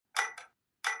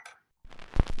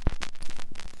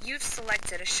You've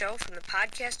selected a show from the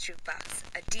Podcast Jukebox,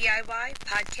 a DIY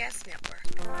podcast network.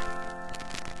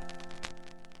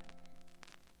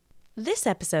 This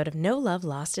episode of No Love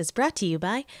Lost is brought to you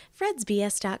by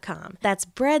FredsBS.com. That's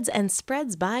Breads and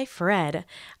Spreads by Fred.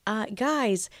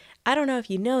 Guys, I don't know if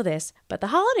you know this, but the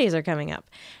holidays are coming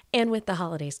up. And with the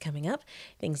holidays coming up,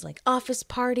 things like office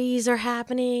parties are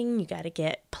happening. You got to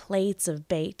get plates of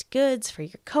baked goods for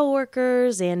your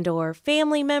coworkers and or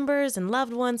family members and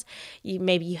loved ones.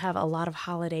 Maybe you have a lot of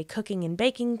holiday cooking and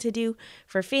baking to do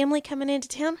for family coming into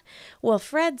town. Well,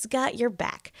 Fred's got your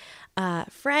back.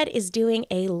 Fred is doing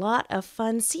a lot of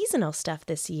fun seasonal stuff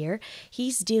this year.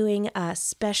 He's doing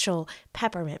special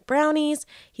peppermint brownies.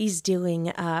 He's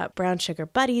doing brown sugar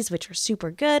buddies, which are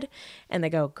super good, and they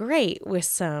go great with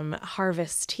some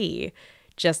harvest tea.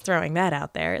 Just throwing that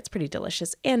out there. It's pretty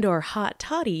delicious. And or hot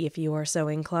toddy if you are so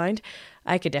inclined.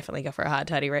 I could definitely go for a hot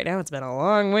toddy right now. It's been a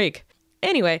long week.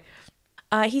 Anyway,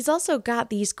 he's also got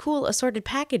these cool assorted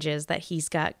packages that he's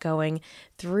got going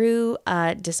through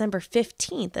December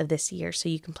 15th of this year. So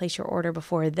you can place your order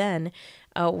before then,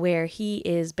 where he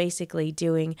is basically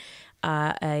doing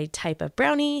a type of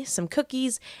brownie, some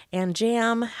cookies, and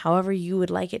jam, however you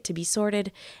would like it to be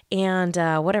sorted, and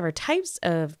whatever types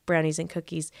of brownies and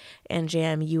cookies and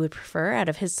jam you would prefer out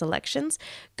of his selections.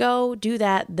 Go do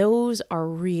that. Those are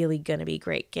really going to be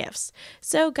great gifts.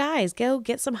 So guys, go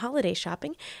get some holiday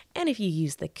shopping, and if you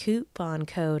use the coupon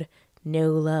code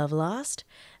NOLOVELOST,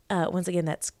 once again,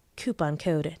 that's coupon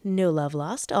code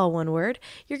NOLOVELOST, all one word,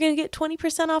 you're going to get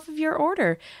 20% off of your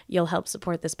order. You'll help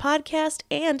support this podcast,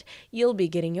 and you'll be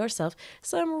getting yourself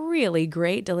some really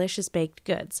great, delicious baked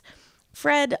goods.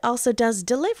 Fred also does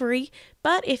delivery,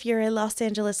 but if you're a Los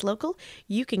Angeles local,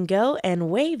 you can go and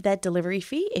waive that delivery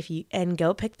fee and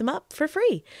go pick them up for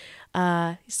free.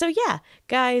 So yeah,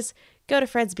 guys, go to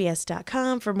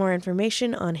fredsbs.com for more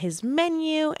information on his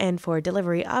menu and for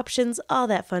delivery options, all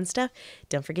that fun stuff.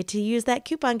 Don't forget to use that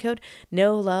coupon code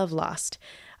NOLOVELOST.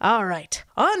 All right,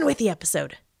 on with the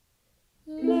episode.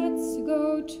 Let's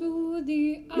go to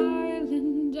the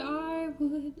island. I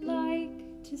would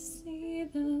like to see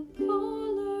the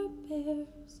polar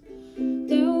bears.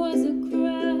 There was a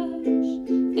crash,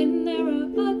 and there are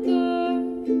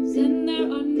others, and there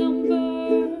are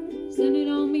numbers, and it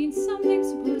all means something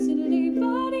supposedly.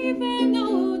 But even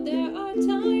though there are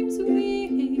times we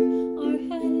hang our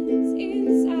heads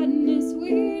in sadness,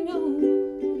 we know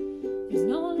there's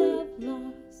no love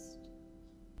lost.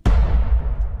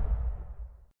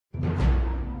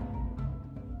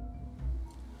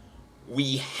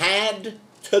 We had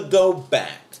to go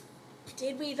back.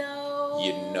 Did we though?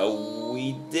 You know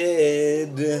we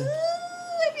did.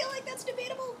 I feel like that's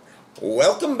debatable.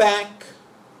 Welcome back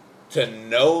to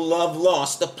No Love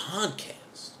Lost, a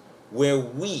podcast where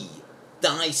we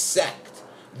dissect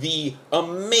the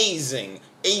amazing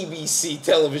ABC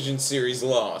television series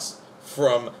Lost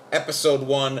from episode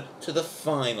 1 to the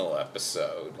final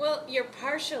episode. Well, you're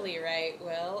partially right,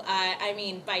 Will. I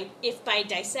mean, if by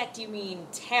dissect you mean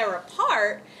tear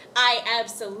apart, I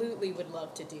absolutely would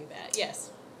love to do that, yes.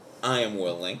 I am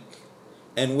Will Link,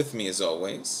 and with me as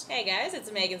always. Hey guys, it's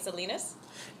Megan Salinas.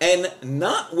 And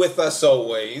not with us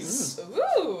always.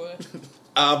 Ooh!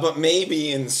 But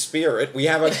maybe in spirit, we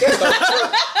have a guest.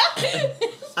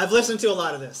 I've listened to a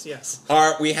lot of this, yes.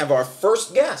 We have our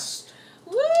first guest.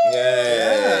 Woo!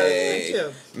 Yay! Thank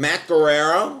you. Matt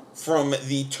Guerrero from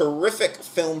the terrific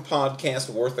film podcast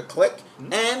Worth a Click,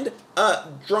 and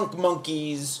Drunk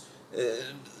Monkeys,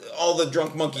 all the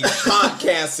Drunk Monkeys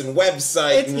podcasts and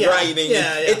website and writing.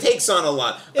 Yeah. It takes on a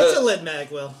lot. It's a lit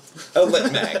mag, Will. A lit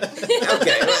mag.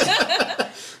 Okay.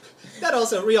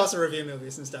 We also review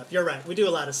movies and stuff. You're right. We do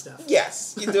a lot of stuff.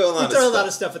 Yes, you do a lot We of throw stuff. a lot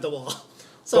of stuff at the wall.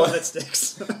 Some of it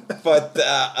sticks. But,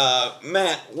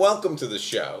 Matt, welcome to the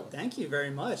show. Thank you very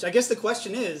much. I guess the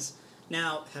question is,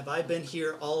 now, have I been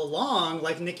here all along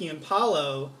like Nikki and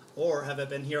Paulo, or have I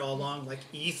been here all along like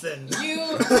Ethan?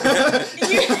 You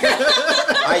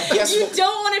I guess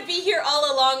don't want to be here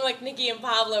all along like Nikki and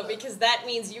Pablo, because that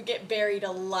means you get buried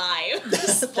alive.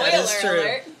 Spoiler That is true.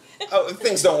 alert. Oh,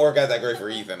 things don't work out that great for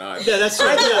Ethan either. Yeah, that's true.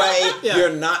 Either way, Yeah.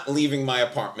 you're not leaving my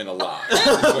apartment alive. Is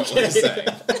what we're saying.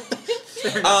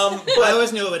 I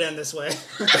always knew it would end this way.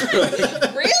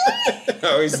 Really?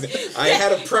 I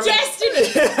had a premise.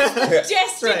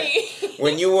 Destiny.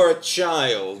 When you were a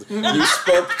child, you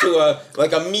spoke to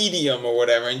a medium or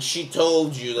whatever, and she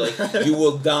told you, like, you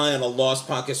will die on a Lost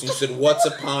podcast. And you said, what's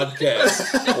a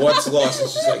podcast? What's Lost? And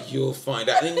she's like, you'll find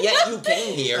out. And yet you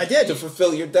came here I did. to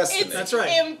fulfill your destiny. It's That's right.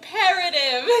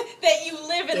 imperative that you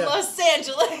live in Yeah. Los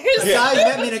Angeles. The guy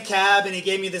met me in a cab, and he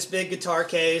gave me this big guitar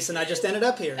case, and I just ended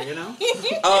up here, you know?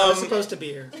 I was supposed to be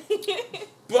here.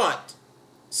 But,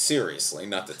 seriously,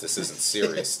 not that this isn't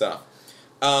serious stuff.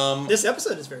 This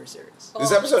episode is very serious.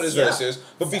 This episode is very Yeah. serious.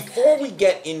 But before we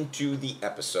get into the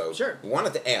episode, Sure. we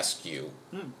wanted to ask you,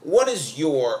 what is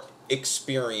your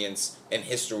experience and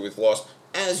history with Lost?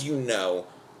 As you know,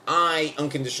 I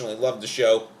unconditionally love the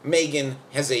show. Megan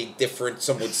has a different,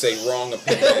 some would say wrong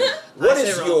opinion. What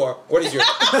is your...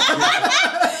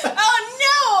 Oh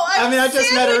no! I mean, I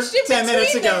just met her sandwiched in 10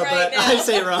 minutes between ago, them right but now. I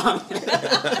say wrong.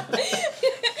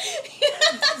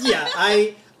 Yeah,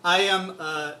 I am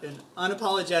an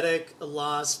unapologetic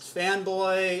Lost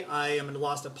fanboy. I am a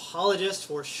Lost apologist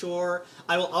for sure.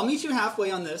 I'll meet you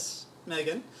halfway on this,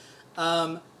 Megan.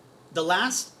 The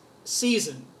last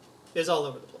season is all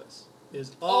over the place.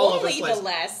 Is all over the Only place. the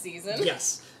last season.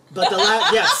 Yes, but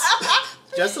yes,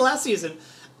 just the last season.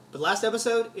 But the last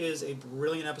episode is a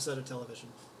brilliant episode of television.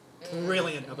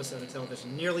 Brilliant episode of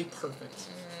television. Nearly perfect.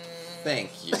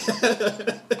 Thank you.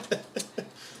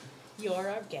 You're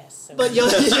our guest. So But you'll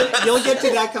get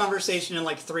to that conversation in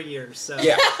like 3 years. So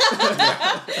Yeah.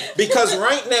 Because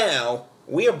right now,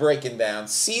 we are breaking down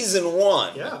Season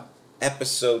 1, Yeah.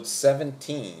 Episode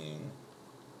 17,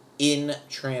 In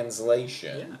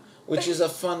Translation. Yeah. Which is a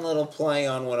fun little play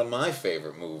on one of my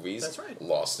favorite movies. That's right.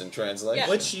 Lost in Translation.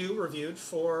 Which you reviewed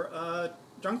for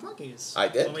Drunk Monkeys. I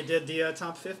did. When we did the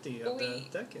top 50 of the we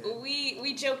decade.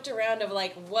 we joked around of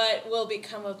like what will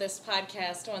become of this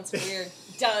podcast once we're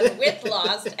done with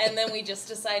Lost, and then we just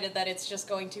decided that it's just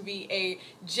going to be a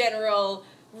general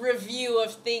review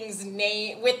of things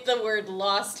with the word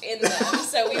Lost in them.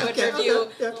 So we would review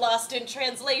yeah. Lost in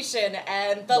Translation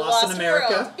and The Lost in Lost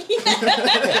America.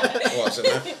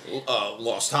 World.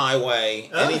 Lost Highway.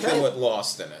 Oh, Anything okay. with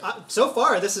Lost in it. So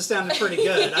far, this has sounded pretty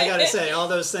good. I gotta say, all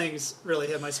those things really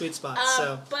hit my sweet spot.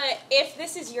 So But if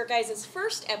this is your guys'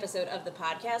 first episode of the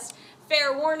podcast,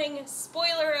 fair warning,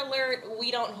 spoiler alert,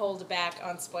 we don't hold back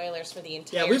on spoilers for the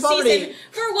entire we've season already-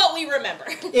 for what we remember.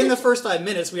 in the first 5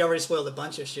 minutes, we already spoiled a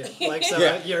bunch of shit. Like so,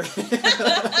 Yeah. you're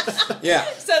Yeah.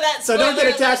 So that's so don't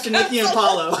get attached to Nikki and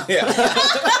Paulo. Yeah.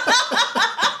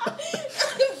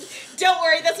 Don't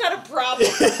worry, that's not a problem.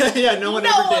 Yeah, no one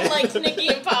No ever one did. likes Nikki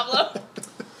and Pablo.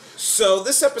 So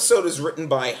this episode is written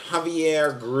by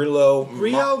Javier Grillo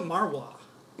Rio Marwa.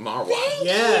 Marwa.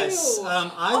 Yes, you.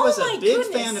 I Oh was my a big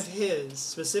goodness. fan of his.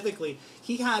 Specifically,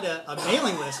 he had a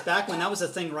mailing list back when that was a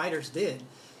thing writers did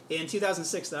in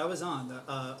 2006 that I was on. The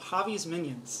Javi's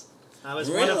Minions. I was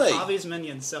one of Really? Javi's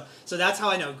Minions. So that's how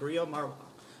I know Grillo Marwa.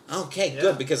 Okay, Yeah.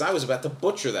 good, because I was about to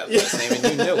butcher that last name and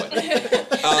you knew it.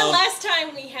 The last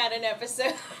time we had an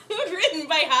episode written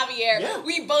by Javier, Yeah.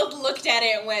 we both looked at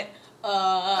it and went,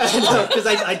 Because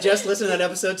I just listened to that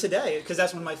episode today because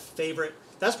that's one of my favorite.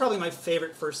 That's probably my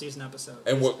favorite first season episode.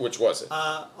 And which was it?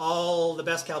 All the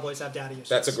best cowboys have daddy issues.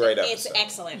 That's a great episode. It's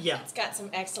excellent. Yeah. It's got some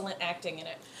excellent acting in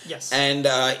it. Yes. And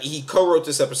he co-wrote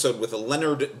this episode with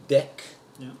Leonard Dick.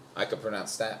 Yeah. I could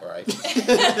pronounce that right.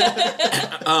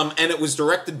 And it was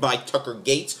directed by Tucker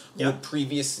Gates, who Yeah. had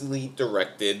previously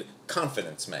directed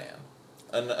Confidence Man.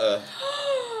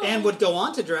 And would go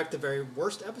on to direct the very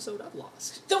worst episode of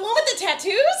Lost. The one with the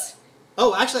tattoos?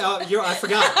 Oh, actually, I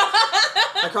forgot.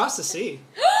 Across the Sea.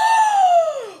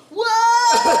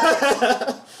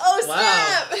 Whoa! Oh,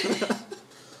 Wow. snap!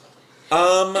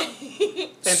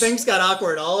 And things got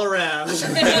awkward all around.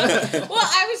 Well,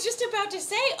 I was just about to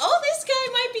say, this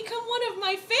guy might become one of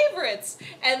my favorites.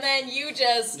 And then you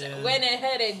just Yeah. went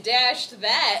ahead and dashed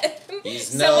that. He's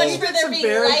So no- much for there Some being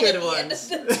very light good at the end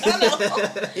ones. of the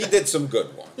tunnel. He did some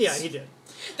good ones. Yeah, he did.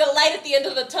 The light at the end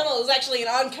of the tunnel is actually an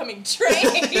oncoming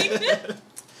train.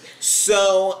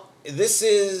 So, this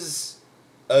is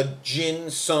a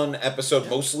Jin Sun episode,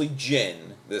 mostly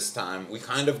Jin this time. We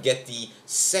kind of get the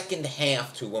second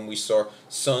half to when we saw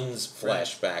Sun's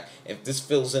flashback. And this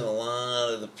fills in a lot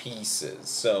of the pieces.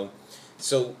 So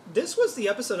This was the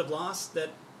episode of Lost that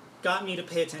got me to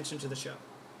pay attention to the show.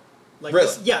 Like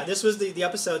Really? this was the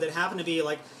episode that happened to be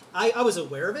like I was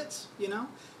aware of it,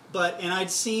 and I'd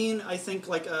seen I think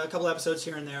like a couple episodes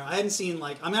here and there. I hadn't seen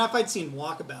if I'd seen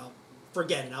Walkabout,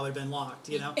 forget it, I would have been locked,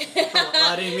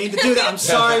 I didn't mean to do that. I'm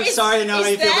sorry, I know how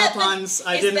you feel about puns.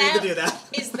 I didn't mean to do that.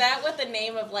 Is that what the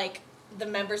name of the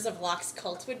members of Locke's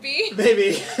cult would be?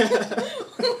 Maybe.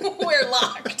 We're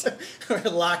locked. We're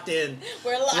locked in.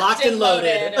 We're locked, Locked and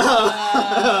loaded.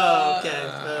 Oh. Okay.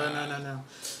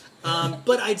 No.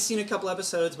 But I'd seen a couple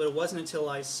episodes, but it wasn't until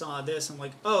I saw this, I'm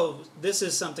like, this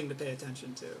is something to pay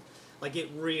attention to. Like, it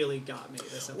really got me,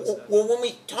 this episode. well, when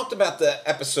we talked about the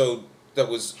episode that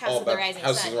was House all of the about Rising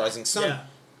House Sun. of the Rising Sun,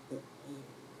 Yeah.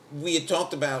 we had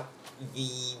talked about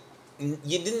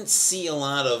you didn't see a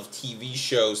lot of TV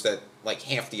shows that like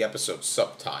half the episodes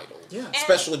subtitled. Yeah.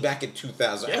 Especially back in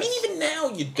 2000. I mean, Yes. even now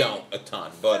you don't a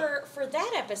ton, but For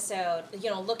that episode,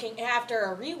 looking after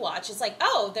a rewatch, it's like,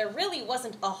 oh, there really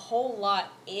wasn't a whole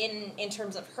lot in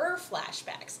terms of her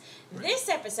flashbacks. This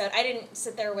episode, I didn't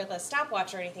sit there with a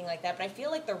stopwatch or anything like that, but I feel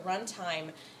like the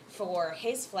runtime for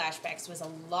his flashbacks was a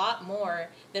lot more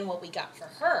than what we got for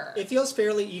her. It feels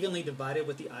fairly evenly divided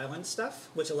with the island stuff,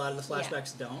 which a lot of the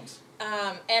flashbacks don't.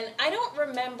 And I don't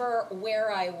remember where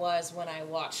I was when I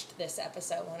watched this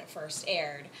episode when it first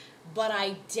aired, but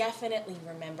I definitely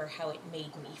remember how it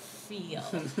made me feel.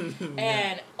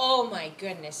 And oh my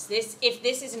goodness, if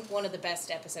this isn't one of the best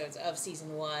episodes of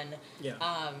season 1,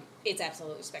 it's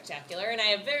absolutely spectacular, and I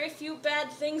have very few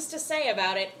bad things to say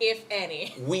about it, if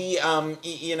any. we,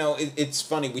 it's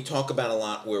funny, we talk about a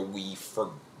lot where we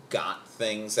forgot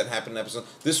things that happened in episodes.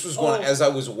 This was one, as I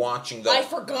was watching I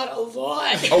forgot a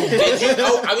lot. Oh, did you?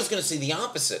 Oh, I was going to say the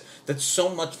opposite. That so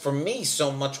much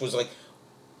was like,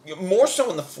 more so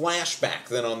in the flashback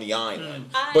than on the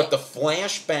island. But the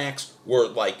flashbacks were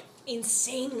like...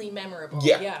 insanely memorable.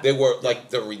 Yeah, they were like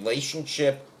the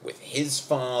relationship with his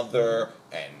father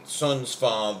and Sun's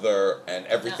father and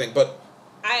everything. But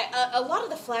a lot of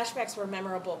the flashbacks were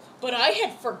memorable, but I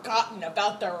had forgotten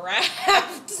about the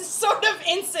raft sort of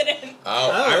incident.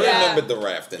 I remembered the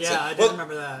raft incident. Yeah, I did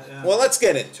remember that. Yeah. Well, let's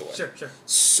get into it. Sure.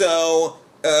 So,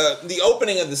 the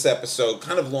opening of this episode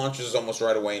kind of launches almost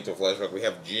right away into a flashback. We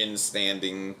have Jin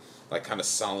standing, like, kind of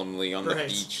solemnly on the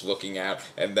beach looking out,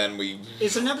 and then we...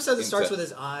 It's an episode that starts with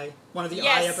his eye. One of the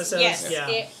eye episodes. Yes,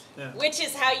 yeah. Which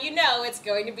is how you know it's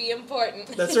going to be important.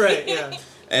 That's right, yeah.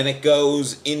 And it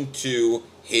goes into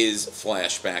his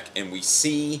flashback, and we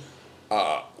see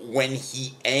when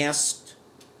he asked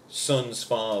Sun's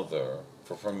father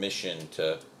for permission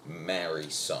to marry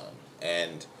Sun,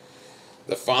 and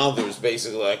the father's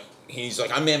basically like, he's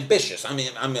like, I'm ambitious. I'm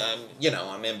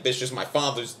ambitious. My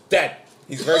father's dead.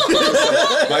 He's very clear.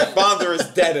 My father is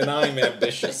dead, and I'm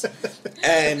ambitious.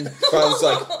 And father's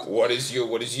like, what is your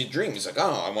dream? He's like,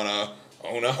 oh, I want to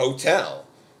own a hotel.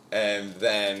 And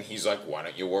then he's like, why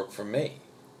don't you work for me?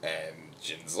 And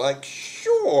Jin's like,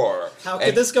 sure. How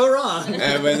could this go wrong?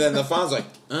 And then the father's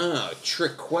like,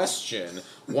 trick question.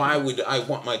 Why would I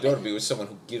want my daughter to be with someone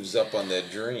who gives up on their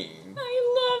dream?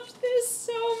 I loved this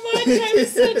so much. I'm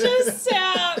such a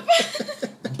sap.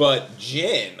 But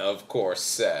Jin, of course,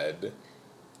 said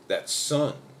that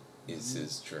Sun is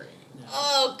his dream.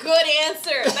 Oh, good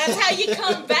answer. That's how you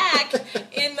come back.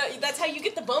 That's how you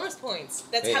get the bonus points.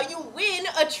 That's how you win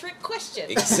a trick question.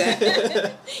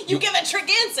 Exactly. You give a trick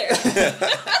answer.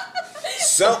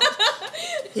 So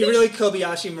he really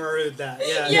Kobayashi Maru'd that.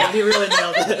 Yeah. He really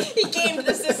nailed it. He gamed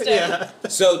the system. Yeah.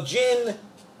 So Jin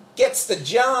gets the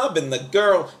job, and the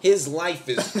girl, his life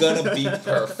is gonna be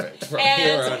perfect from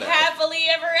here on And out. happily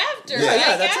ever after.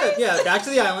 Yeah, that's it. Yeah, back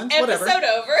to the island. Episode Whatever.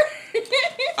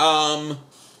 over.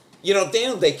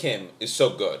 Daniel Day Kim is so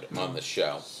good on the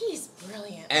show. He's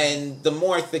brilliant. And the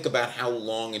more I think about how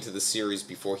long into the series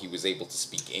before he was able to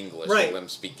speak English, Right. or let him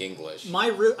speak English.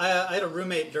 I had a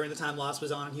roommate during the time Lost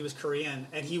was on, and he was Korean,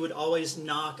 and he would always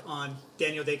knock on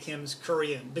Daniel Day Kim's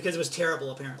Korean because it was terrible,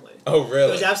 apparently. Oh, really?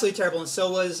 It was absolutely terrible, and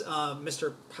so was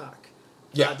Mr. Park.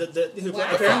 Yeah.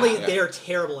 Apparently, Yeah. they are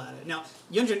terrible at it. Now,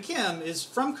 Yoonjun Kim is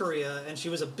from Korea, and she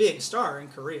was a big star in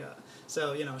Korea.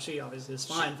 So, she obviously is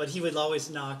fine, but he would always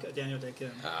knock Daniel Day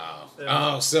Kim.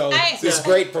 So this Yeah.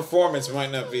 great performance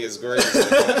might not be as great as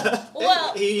it was.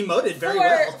 Well, He emoted very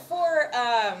well.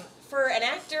 For an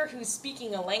actor who's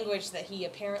speaking a language that he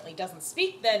apparently doesn't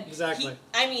speak, then Exactly.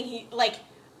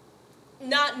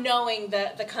 not knowing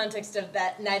the context of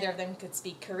that, neither of them could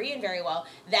speak Korean very well.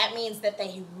 That means that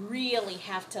they really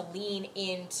have to lean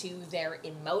into their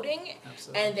emoting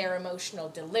Absolutely. and their emotional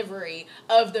delivery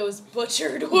of those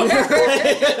butchered words.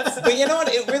 But you know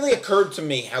what? It really occurred to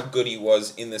me how good he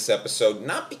was in this episode,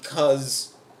 not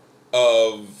because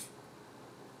of,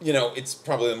 it's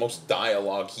probably the most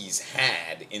dialogue he's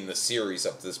had in the series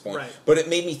up to this point, Right. but it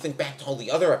made me think back to all the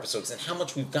other episodes and how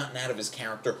much we've gotten out of his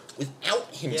character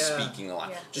without him Yeah. speaking a lot.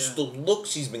 Yeah. Just the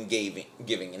looks he's been giving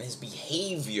and his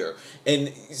behavior.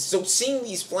 And so seeing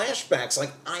these flashbacks,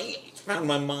 I found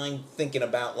my mind thinking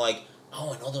about, and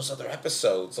all those other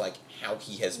episodes, how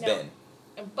he has been.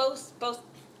 And both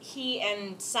he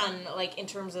and Sun, in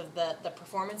terms of the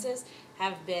performances,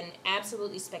 have been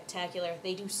absolutely spectacular.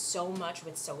 They do so much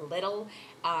with so little.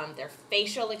 Their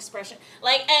facial expression,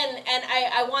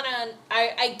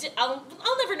 I'll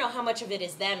never know how much of it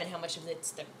is them and how much of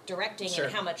it's the directing Sure.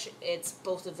 and how much it's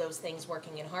both of those things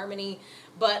working in harmony.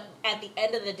 But at the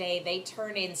end of the day, they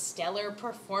turn in stellar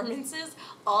performances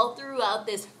all throughout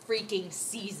this freaking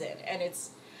season, and it's.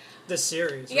 the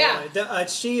series. Yeah. Really.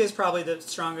 She is probably the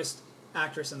strongest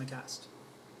actress in the cast,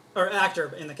 or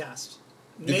actor in the cast.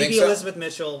 You Maybe think so? Elizabeth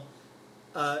Mitchell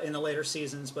in the later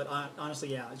seasons, but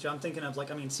honestly, yeah. I'm thinking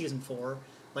of season 4,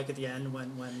 like at the end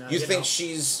when You think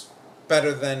she's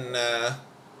better than? Oh,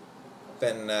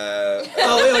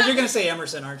 wait, you're gonna say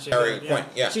Emerson, aren't you? Harry Quinn,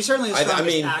 yeah. She's certainly the I strongest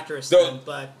mean, actress, though- then,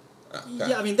 but Okay.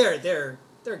 yeah, I mean they're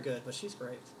good, but she's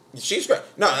great. She's great.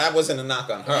 No, that wasn't a knock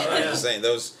on her. I'm just saying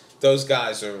those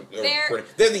guys are They're-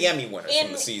 they're the Emmy winners in-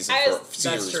 from the season I was- for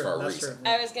series That's true, for a that's reason.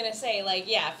 true. I was gonna say,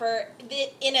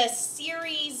 in a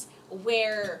series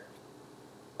where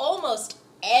almost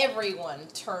everyone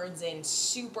turns in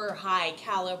super high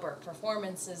caliber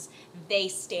performances, they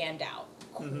stand out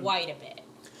quite a bit.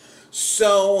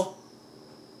 So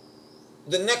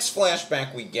the next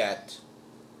flashback we get,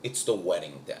 it's the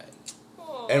wedding day.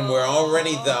 And we're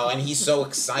already, though, and he's so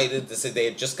excited to say they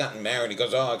had just gotten married. He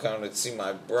goes, oh, I come to see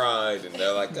my bride. And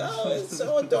they're like, oh, it's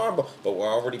so adorable. But we're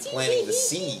already planting the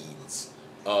seeds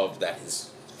of that his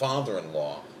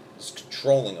father-in-law is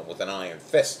controlling him with an iron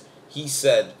fist. He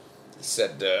said,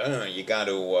 you got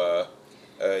to,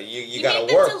 you got made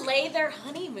to work. them delay their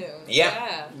honeymoon.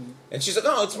 Yeah. And she's like,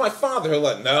 oh, it's my father. He'll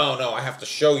let, no, I have to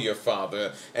show your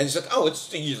father. And she's like, oh, it's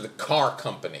the car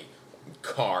company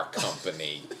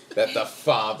that the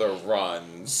father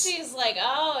runs. She's like,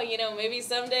 oh, maybe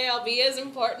someday I'll be as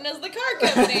important as the car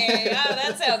company. Oh,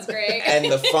 that sounds great. And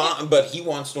but he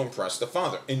wants to impress the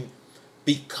father. And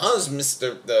because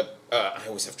I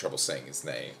always have trouble saying his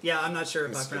name. Yeah, I'm not sure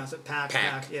if I pronounce it.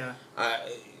 Pack, yeah.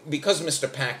 Because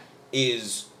Mr. Pack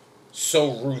is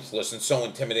so ruthless and so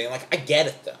intimidating, I get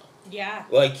it, though. Yeah.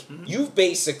 You've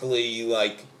basically,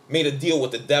 made a deal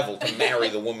with the devil to marry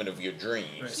the woman of your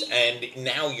dreams, and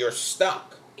now you're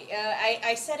stuck.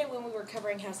 I said it when we were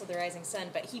covering House of the Rising Sun,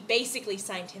 but he basically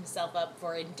signed himself up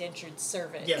for indentured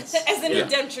servant. Yes. As an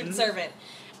indentured servant.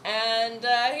 And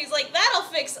he's like, that'll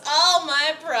fix all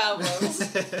my problems.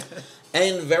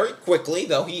 And very quickly,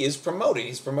 though, he is promoted.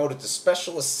 He's promoted to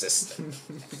special assistant.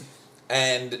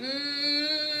 And...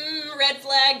 red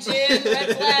flag, Jim,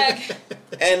 red flag.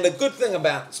 And the good thing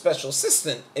about special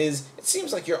assistant is it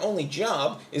seems like your only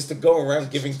job is to go around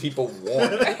giving people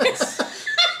warnings.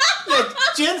 Yeah,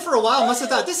 Jen for a while must have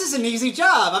thought, this is an easy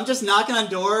job. I'm just knocking on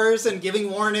doors and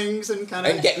giving warnings and kind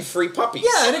of... And getting free puppies.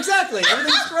 Yeah, exactly.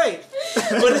 Everything's great.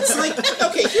 But it's like,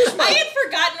 okay, here's my... I had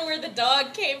forgotten where the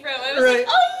dog came from. I was Right. like,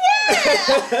 oh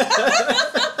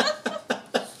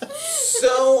yeah!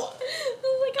 So...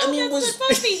 That's the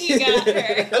puppy he got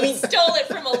her. He stole it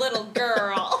from a little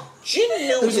girl. Jin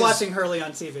knew Who's watching Hurley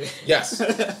on TV. Yes.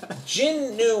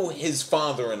 Jin knew his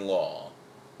father-in-law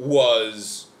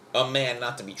was a man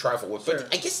not to be trifled with,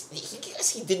 but I guess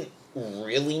he didn't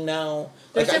really know.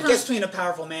 There's a difference between a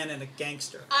powerful man and a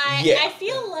gangster. I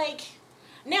feel like...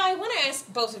 Now, I want to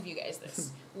ask both of you guys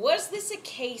this. Was this a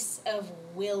case of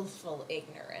willful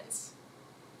ignorance?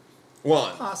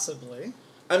 One. Possibly.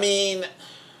 I mean,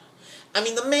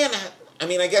 the man...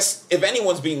 I guess if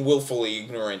anyone's being willfully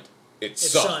ignorant, it's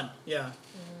son. Yeah.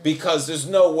 Because there's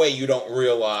no way you don't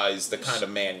realize the kind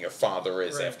of man your father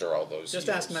is after all those years. Just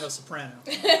ask Meadow Soprano.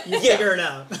 You figure it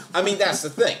out. That's the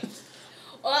thing.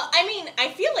 Well,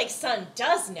 I feel like Sun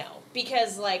does know,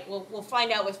 because, we'll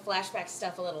find out with flashback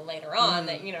stuff a little later on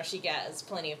that, she gets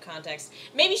plenty of context.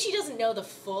 Maybe she doesn't know the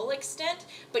full extent,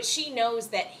 but she knows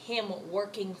that him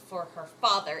working for her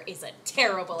father is a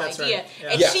terrible idea. Right. Yeah.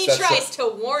 And Yes, she that's tries to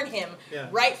warn him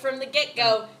right from the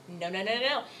get-go,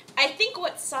 no. I think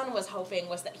what Sun was hoping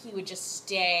was that he would just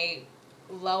stay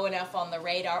low enough on the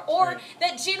radar, or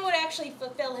that Jin would actually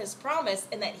fulfill his promise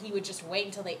and that he would just wait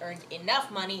until they earned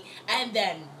enough money and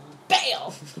then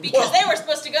bail, because they were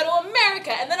supposed to go to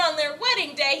America, and then on their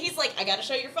wedding day he's like, I gotta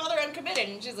show your father I'm committed,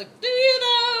 and she's like, do you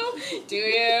though? Do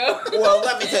you? Well,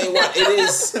 let me tell you what,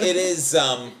 it is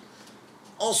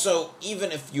also,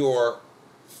 even if your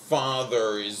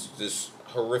father is this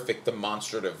horrific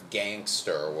demonstrative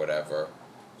gangster or whatever,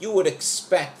 you would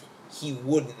expect he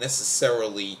wouldn't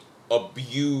necessarily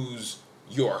abuse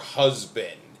your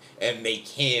husband and make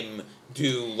him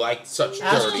do such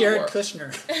Ask dirty Jared work.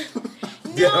 Kushner.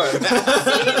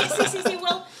 See,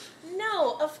 well,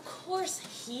 no, of course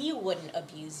he wouldn't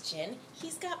abuse Jin.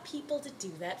 He's got people to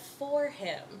do that for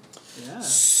him. Yeah.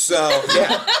 So,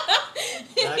 yeah.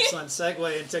 Excellent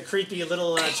segue into creepy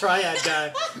little triad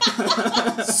guy.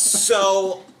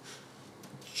 So,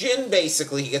 Jin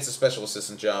basically, he gets a special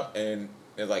assistant job, and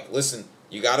they're like, listen,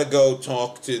 you gotta go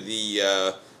talk to the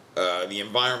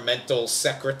environmental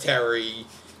secretary,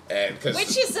 and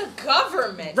Which is a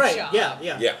government job.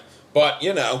 Yeah. Yeah, but,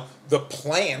 the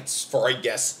plants for, I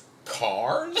guess,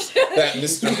 cars that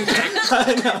Mr.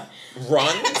 Pack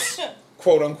runs,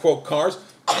 quote unquote cars,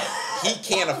 he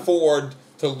can't afford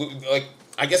to like.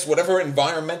 I guess whatever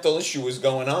environmental issue was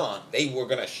going on, they were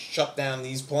gonna shut down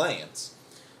these plants.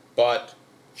 But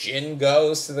Jin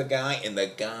goes to the guy, and the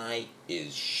guy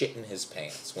is shitting his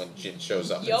pants when Jin shows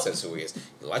up and says who he is.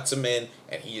 He lets him in,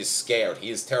 and he is scared.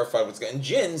 He is terrified what's going on. And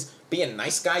Jin's being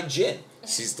nice guy Jin.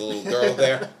 Sees the little girl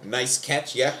there. Nice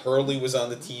catch. Yeah, Hurley was on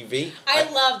the TV. I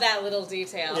love that little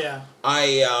detail. Yeah.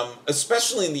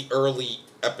 Especially in the early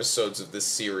episodes of this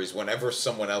series, whenever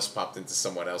someone else popped into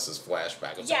someone else's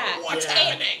flashback, it's like, what's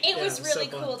happening? It was Yeah, really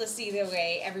so fun. cool to see the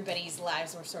way everybody's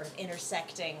lives were sort of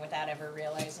intersecting without ever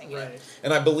realizing Right. it.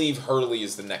 And I believe Hurley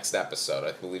is the next episode.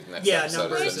 I believe the next episode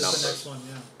Numbers is is the the next Numbers. one,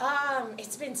 yeah.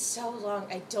 It's been so long.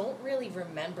 I don't really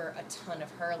remember a ton of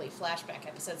Hurley flashback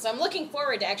episodes, so I'm looking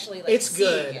forward to actually It's seeing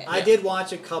good. it. I did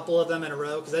watch a couple of them in a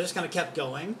row because I just kind of kept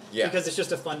going. Yeah. Because it's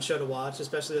just a fun show to watch,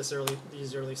 especially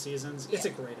these early seasons. It's a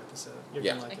great episode. You're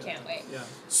Yeah. gonna like I it. can't wait. Yeah.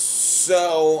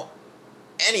 So,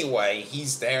 anyway,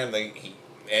 he's there,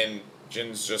 and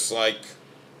Jin's just like,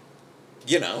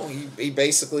 you know, he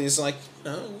basically is like,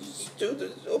 no, just open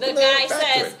The the guy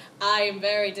factory. says, "I am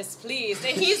very displeased,"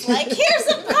 and he's like, "Here's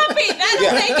a puppy. That'll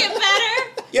Yeah. make it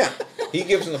better." Yeah, he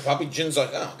gives him the puppy. Jin's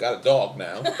like, oh, got a dog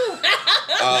now.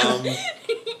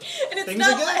 And it's Things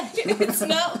not are like good. it's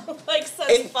not like some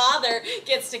And- father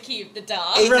gets to keep the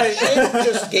dog. And Right. Jin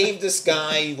just gave this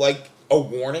guy like a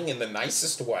warning in the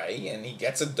nicest way, and he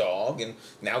gets a dog, and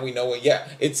now we know what. Yeah,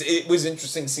 it was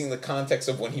interesting seeing the context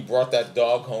of when he brought that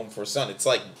dog home for his son. It's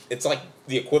like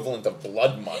the equivalent of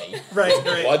blood money, Right,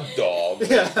 right. blood dog.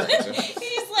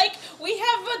 He's like, "We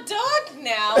have a dog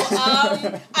now.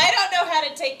 I don't know how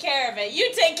to take care of it.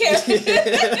 You take care of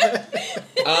it."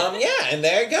 Yeah, and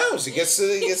there he goes. He gets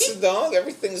the dog.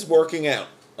 Everything's working out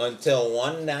until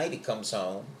one night he comes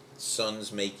home.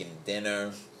 Son's making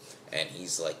dinner. And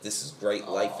he's like, "This is great.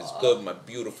 Life is good. My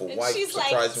beautiful And wife she's like,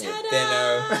 surprised me with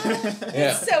 "Ta-da!" dinner."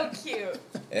 Yeah. It's so cute.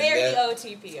 They're then- the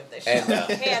OTP of the show, and,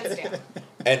 hands down.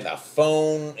 And the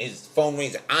phone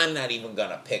rings. I'm not even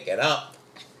gonna pick it up.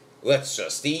 Let's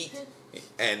just eat.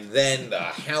 And then the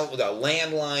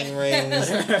landline rings,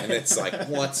 and it's like,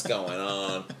 what's going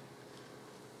on?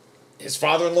 His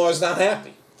father-in-law is not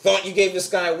happy. Thought you gave this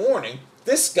guy a warning.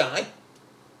 This guy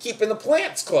keeping the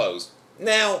plants closed.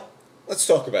 Now, let's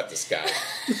talk about this guy.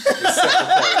 The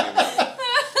secretary of money.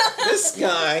 This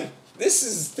guy.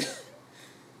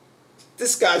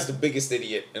 This guy's the biggest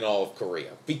idiot in all of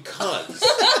Korea because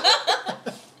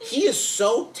he is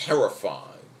so terrified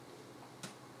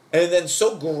and then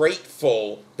so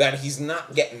grateful that he's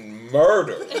not getting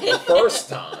murdered the first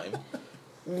time.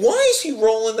 Why is he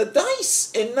rolling the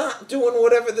dice and not doing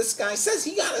whatever this guy says?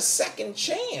 He got a second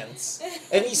chance,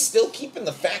 and he's still keeping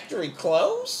the factory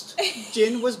closed?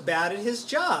 Jin was bad at his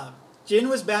job. Jin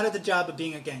was bad at the job of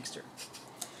being a gangster.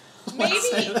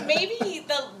 Maybe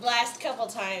the last couple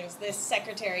times this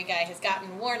secretary guy has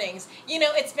gotten warnings,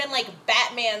 it's been like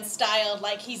Batman styled,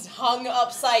 like he's hung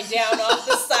upside down off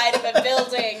the side of a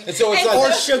building. And so it's like, Or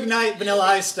Suge Knight, Vanilla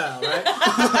Ice style, right?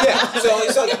 yeah, so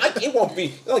it's like, it won't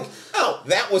be like, oh,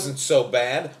 that wasn't so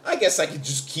bad. I guess I could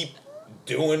just keep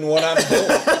doing what I'm doing.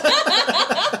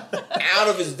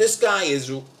 This guy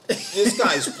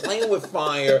is playing with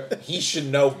fire. He should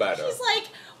know better. He's like,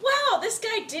 wow, this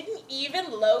guy didn't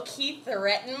even low-key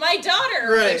threaten my daughter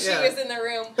Right, when she yeah. was in the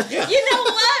room. Yeah. You know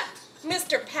what?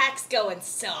 Mr. Pack's going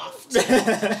soft.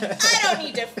 I don't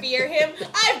need to fear him.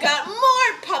 I've got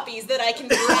more puppies that I can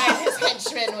bribe his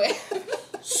henchmen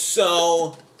with.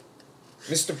 So,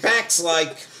 Mr. Pack's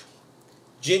like,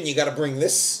 Jin, you gotta bring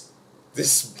this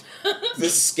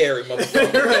scary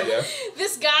motherfucker. Right. Yeah?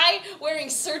 This guy wearing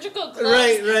surgical gloves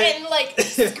Right. and like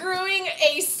screwing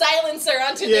a silencer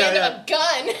onto the Yeah, end yeah. of a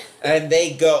gun. And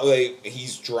they go,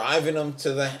 he's driving them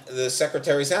to the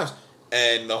secretary's house.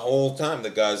 And the whole time, the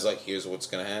guy's like, "Here's what's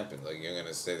gonna happen. Like, you're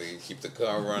gonna stay there, you keep the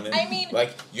car running. I mean,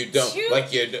 like you don't,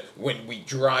 when we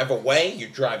drive away, you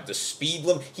drive the speed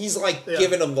limit." He's like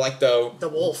giving him like the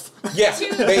wolf. Yeah,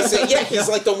 basically, yeah. He's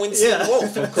like the Winston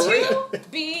Wolf from Korea. To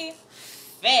be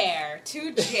fair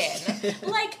to Jin,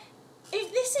 like,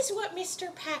 if this is what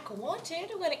Mr. Pack wanted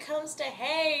when it comes to,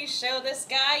 hey, show this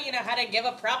guy, how to give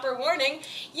a proper warning,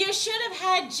 you should have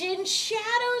had Jin shadow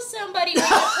somebody when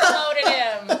you promoted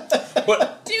him.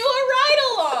 But do a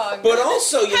ride-along. But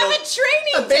also, have a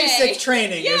training day. Basic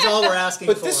training is all we're asking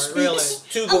But for, this speaks really.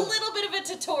 to A the little bit of a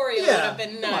tutorial Yeah, would have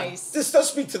been come on. nice. this does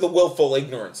speak to the willful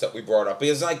ignorance that we brought up.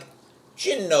 Because like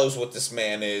Jin knows what this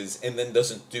man is, and then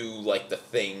doesn't do like the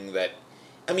thing that.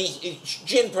 I mean,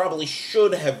 Jin probably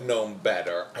should have known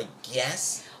better, I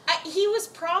guess. He was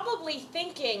probably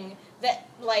thinking that,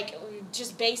 like,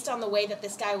 just based on the way that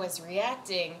this guy was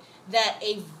reacting, that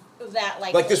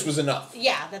this was enough.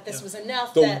 Yeah, that this was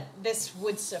enough, The- that this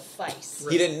would suffice.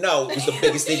 He didn't know it was the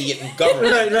biggest idiot in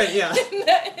government. Right, yeah.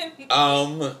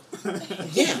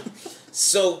 Yeah.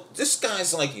 So this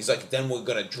guy's like, he's like, then we're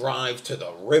gonna drive to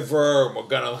the river, and we're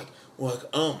like,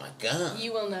 oh my god.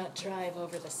 You will not drive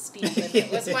over the speed limit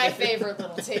was my favorite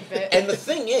little tidbit. And the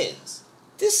thing is,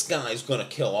 this guy's gonna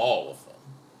kill all of them.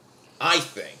 I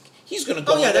think. He's gonna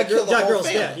go in and kill the whole girl's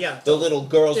family. dead, yeah. The little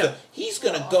girls. Yeah. He's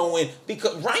gonna go in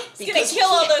because He's gonna kill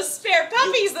all those spare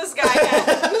puppies this guy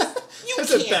has.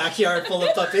 There's a backyard full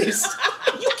of puppies.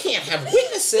 You can't have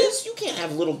witnesses. You can't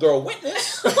have little girl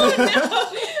witness.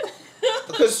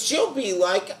 Because she'll be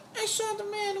like, I saw the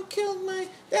man who killed my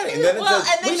daddy. And then we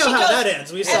know how that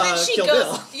ends. We saw Kill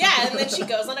Bill. Yeah, and then she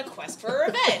goes on a quest for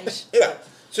revenge. Yeah.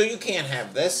 So you can't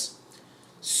have this.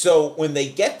 So when they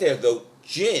get there, though,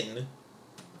 Jin,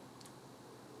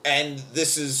 and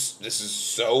this is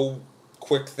so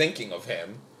quick thinking of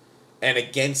him, and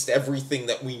against everything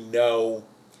that we know.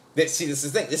 This is the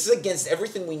thing. This is against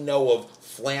everything we know of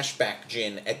flashback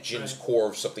Jin at Jin's core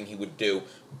of something he would do.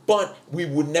 But we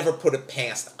would never put it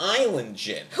past Island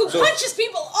Jin. Who punches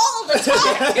people all the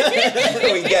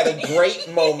time! We get a great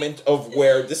moment of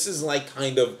where this is like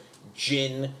kind of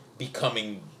Jin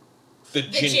becoming the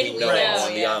Jin we know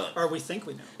on the island. Or we think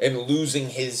we know. And losing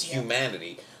his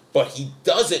humanity. But he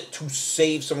does it to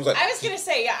save someone's life. I was gonna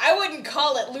say, I wouldn't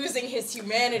call it losing his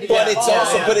humanity. But at it's all.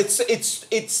 also, but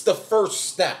it's the first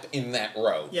step in that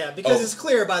road. Yeah, because it's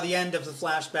clear by the end of the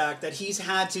flashback that he's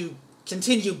had to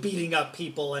continue beating up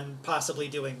people and possibly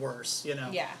doing worse. You know.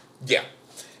 Yeah. Yeah,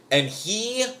 and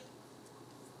he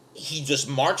just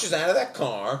marches out of that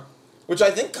car, which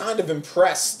I think kind of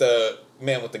impressed the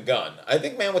man with the gun. I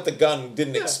think man with the gun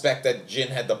didn't expect that Jin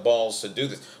had the balls to do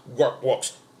this.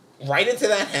 Walks right into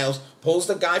that house, pulls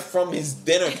the guy from his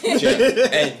dinner kitchen,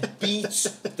 and beats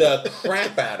the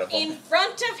crap out of him. In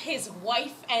front of his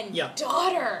wife and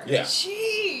daughter. Yeah.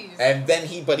 Jeez. And then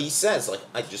he says, like,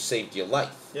 I just saved your life.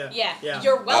 Yeah.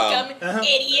 You're welcome,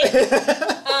 idiot.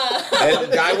 And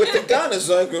the guy with the gun is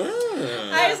like,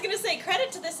 I was gonna say,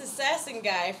 credit to this assassin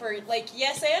guy for, like,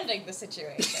 yes-anding the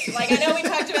situation. Like, I know we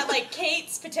talked about, like,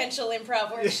 Kate's potential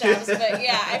improv workshops, but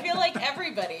yeah, I feel like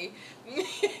everybody...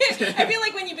 I feel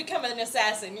like when you become an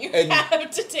assassin, you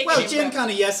have to take. Well, Jin kind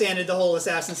of yes-anded the whole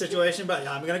assassin situation, but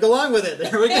I'm going to go along with it.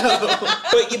 There we go.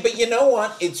 But you know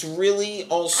what? It's really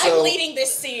also. I'm leading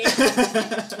this scene.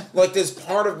 Like, there's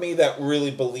part of me that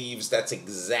really believes that's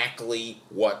exactly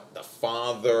what the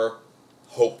father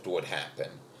hoped would happen.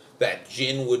 That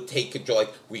Jin would take control.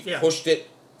 Like, we pushed it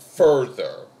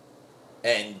further.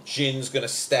 And Jin's gonna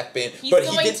step in. He's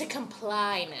going to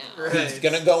comply now. Right. He's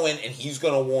gonna go in and he's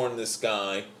gonna warn this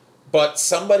guy. But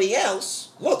somebody else,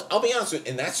 look, I'll be honest with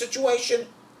you, in that situation,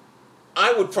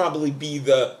 I would probably be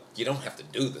you don't have to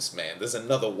do this, man. There's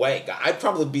another way. I'd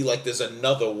probably be like, there's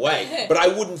another way. But I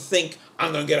wouldn't think,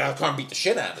 I'm gonna get out of the car and beat the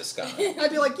shit out of this guy. I'd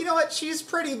be like, you know what, she's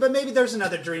pretty, but maybe there's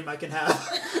another dream I can have.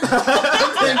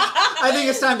 I think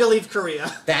it's time to leave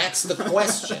Korea. That's the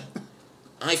question.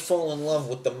 I fall in love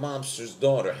with the mobster's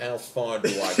daughter. How far do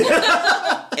I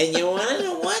go? And you want to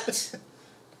know what?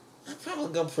 I'll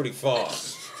probably go pretty far.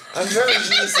 I'm very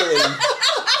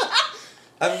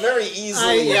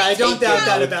easily. I don't doubt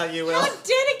that about you, Will. How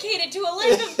dedicated to a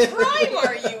life of crime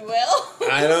are you, Will?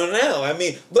 I don't know. I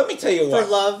mean, let me tell you what. For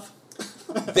love.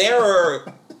 There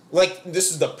are, like,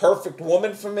 this is the perfect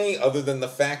woman for me, other than the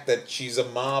fact that she's a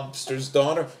mobster's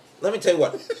daughter. Let me tell you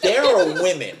what. There are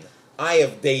women I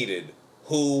have dated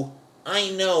who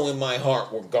I know in my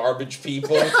heart were garbage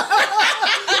people. And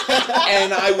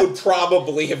I would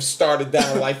probably have started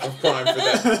down a life of crime for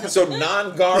them. So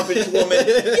non-garbage woman,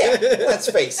 yeah, let's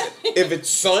face it. If it's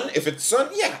son,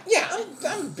 yeah,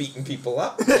 I'm beating people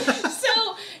up.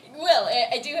 So, Will,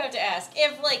 I do have to ask,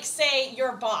 if, like, say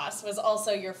your boss was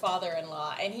also your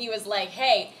father-in-law, and he was like,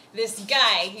 hey, this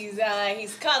guy, he's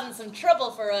causing some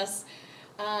trouble for us,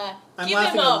 I'm give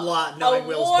laughing him a lot knowing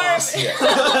Will's boss. Give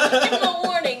him a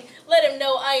warning. Let him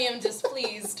know I am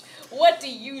displeased. What do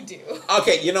you do?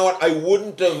 Okay, you know what? I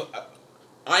wouldn't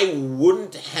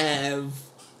have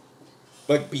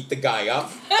like beat the guy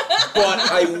up, but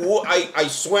I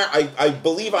swear I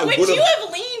believe I would have. Would you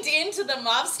have leaned into the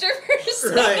mobster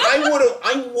person? Right.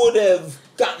 I would have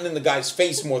gotten in the guy's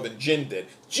face more than Jin did.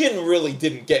 Jin really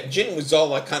didn't get. Jin was all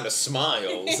like kind of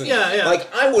smiles. And, Yeah. Like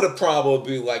I would have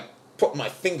probably like putting my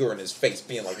finger in his face,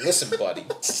 being like, "Listen, buddy."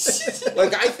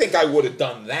 Like, I think I would have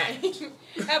done that.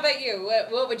 How about you?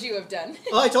 What would you have done?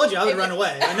 Well, I told you I would run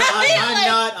away.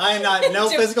 I am not. No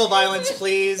physical violence,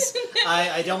 please.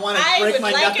 I don't want to I break would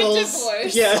my like a knuckles.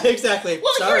 divorce. Yeah, exactly.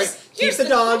 Well, Sorry. here's Keep the the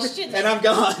dog, question and then. I'm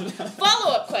gone.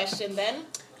 Follow-up question then.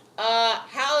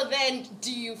 How then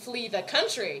do you flee the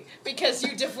country? Because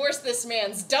you divorced this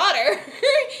man's daughter.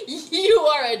 You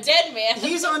are a dead man.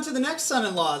 He's on to the next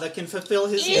son-in-law that can fulfill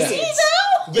his Is needs. he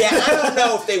though? Yeah, I don't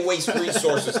know if they waste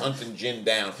resources hunting Jin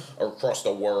down or across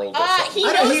the world or something. He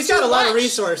I know, knows he's got too a lot of much.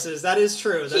 resources. That is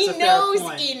true. That's He a fair knows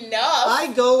point. enough.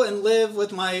 I go and live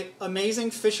with my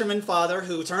amazing fisherman father,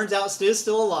 who turns out is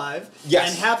still alive, Yes.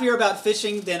 and happier about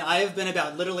fishing than I have been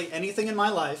about literally anything in my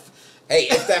life. Hey,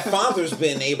 if that father's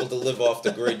been able to live off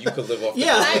the grid, you could live off the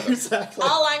Yeah, grid. with him. exactly.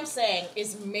 All I'm saying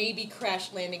is maybe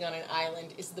crash landing on an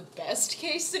island is the best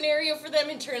case scenario for them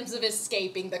in terms of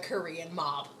escaping the Korean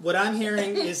mob. What I'm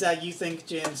hearing is that you think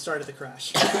Jin started the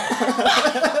crash.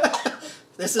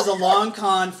 This is a long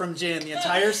con from Jin, the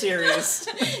entire series.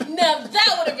 Now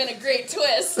that would have been a great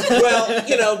twist. Well,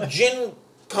 you know, Jin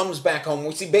comes back home.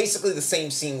 We see basically the same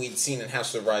scene we'd seen in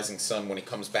House of the Rising Sun when he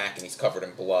comes back and he's covered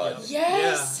in blood.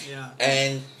 Yes. Yeah.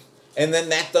 And then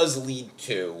that does lead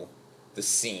to the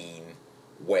scene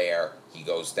where he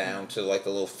goes down to like a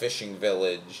little fishing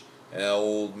village, an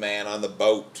old man on the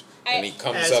boat, and he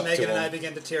comes As up Megan to and I him.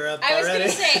 begin to tear up I was already.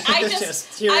 gonna say, I hearing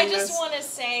just this. want to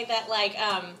say that like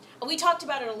we talked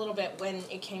about it a little bit when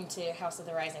it came to House of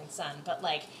the Rising Sun, but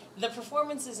like the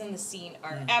performances in the scene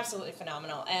are absolutely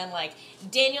phenomenal, and like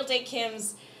Daniel Day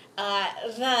Kim's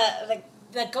the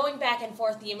going back and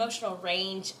forth, the emotional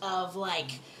range of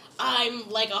like I'm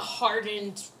like a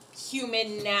hardened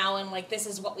human now and like this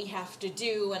is what we have to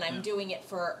do and I'm doing it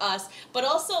for us, but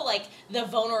also like the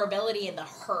vulnerability and the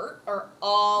hurt are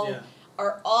all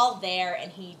there,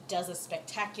 and he does a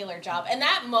spectacular job. And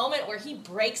that moment where he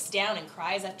breaks down and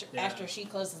cries after she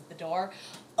closes the door,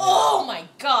 oh my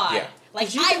god. Yeah. Like,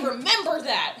 'Cause you I can- remember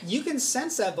that. You can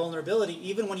sense that vulnerability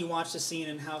even when you watch the scene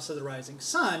in House of the Rising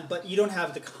Sun, but you don't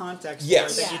have the context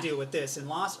Yes. for it that Yeah. you do with this. And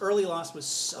early Lost was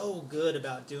so good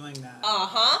about doing that.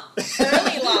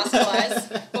 Early Lost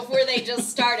was, before they just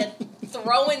started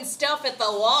throwing stuff at the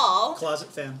wall.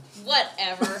 Closet fan.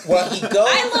 Whatever. Well, he goes.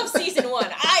 I love season 1.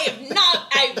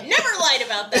 I've never lied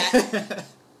about that.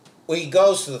 Well, he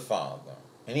goes to the father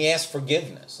and he asks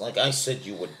forgiveness. Like, I said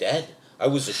you were dead. I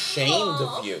was ashamed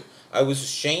of you. I was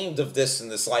ashamed of this in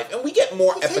this life. And we get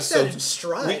more He takes that episodes. in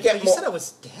stride. We get you more. said I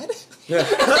was dead? Yeah.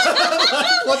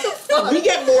 What the fuck? We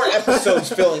get more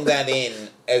episodes filling that in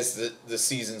as the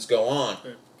seasons go on.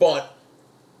 But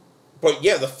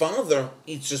yeah, the father,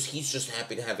 he's just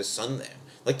happy to have his son there.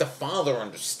 Like, the father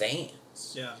understands.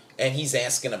 Yeah. And he's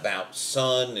asking about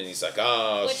son, and he's like,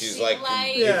 oh, What's she's she like,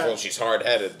 like? beautiful, Yeah. she's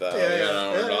hard-headed, though. Yeah, you yeah,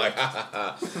 know, yeah. and like, ha,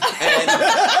 ha,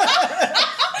 ha.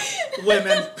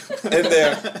 Women.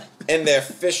 And they're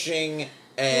fishing,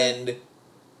 and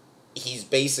he's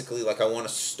basically like, I want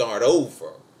to start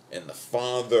over. And the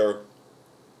father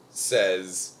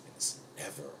says, it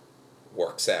never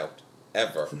works out,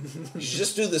 ever. You should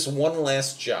just do this one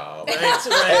last job. Right,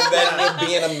 And then you'll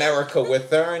be in America with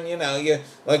her, and you know, you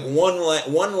like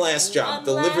one last job. One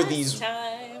Deliver last these,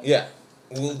 time. yeah,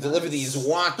 we'll deliver these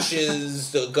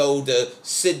watches to go to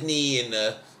Sydney and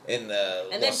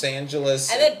Los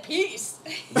Angeles. And then peace.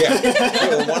 Yeah, do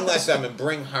it one last time and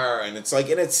bring her, and it's like,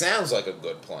 and it sounds like a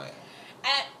good plan.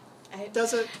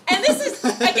 Does it? And this is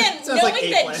again Sounds knowing like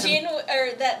a that plan. Jin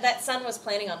or that son was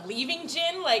planning on leaving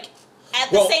Jin, like at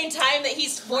the Well, same time that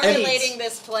he's formulating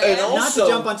this plan. and also- Not to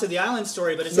jump onto the island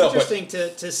story, but it's No, but- interesting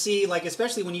to see, like,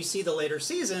 especially when you see the later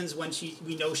seasons when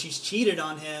we know she's cheated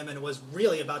on him and was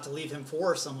really about to leave him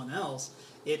for someone else.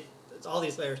 It's all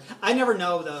these layers. I never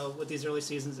know though with these early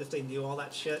seasons if they knew all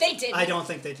that shit. They didn't. I don't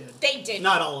think they did. They did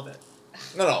Not all of it.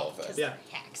 Not all of it. Yeah.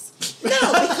 hacks. No,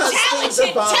 because things Talented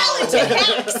evolve.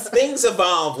 hacks. Things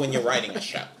evolve when you're writing a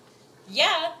show.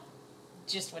 Yeah,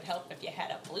 just would help if you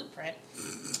had a blueprint.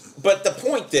 But the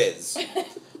point is,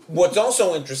 what's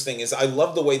also interesting is I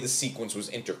love the way the sequence was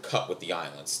intercut with the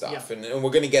island stuff, Yeah. and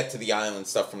we're going to get to the island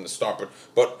stuff from the start.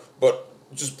 But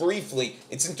just briefly,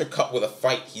 it's intercut with a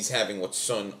fight he's having with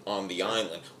Sun on the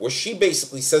island, where she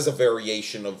basically says a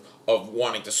variation of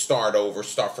wanting to start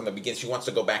from the beginning. She wants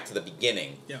to go back to the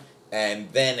beginning. Yeah.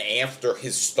 And then after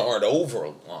his start over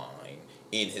line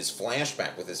in his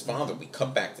flashback with his father, we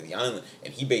come back to the island,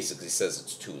 and he basically says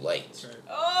it's too late. Right.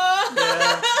 Oh,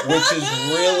 Yeah. Which is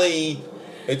really,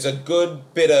 It's a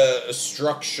good bit of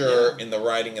structure in the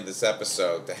writing of this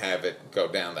episode to have it go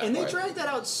down that And way. they dragged that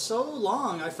out so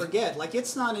long, I forget. Like,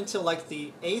 it's not until, like,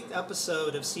 the 8th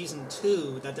episode of Season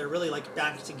 2 that they're really, like,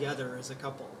 back together as a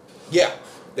couple. Yeah,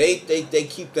 they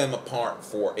keep them apart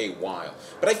for a while.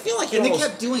 But I feel like And they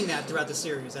kept doing that throughout the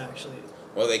series, actually.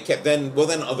 Well, they kept then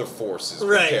other forces would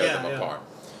Right, tear yeah, them yeah. apart.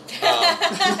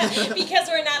 Because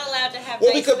we're not allowed to have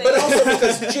Well, nice but things. also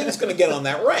because Jin's going to get on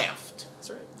that raft. That's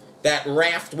right. That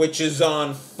raft which is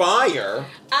on fire.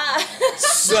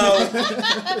 So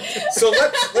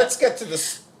let's get to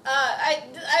this.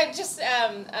 I just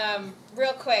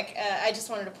real quick, I just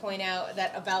wanted to point out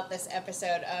that about this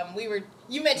episode,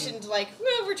 you mentioned like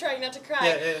we're trying not to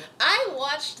cry. Yeah. I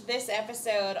watched this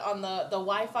episode on the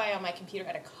Wi-Fi on my computer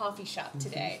at a coffee shop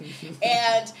today,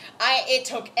 and it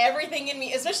took everything in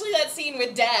me, especially that scene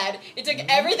with Dad. It took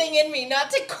everything in me not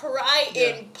to cry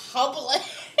in public.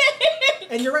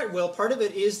 And you're right, Will. Part of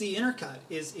it is the intercut.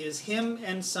 Is him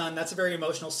and son. That's a very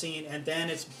emotional scene, and then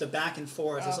it's the back and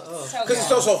forth. It's, So Because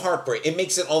it's also heartbreaking. It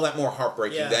makes it all that more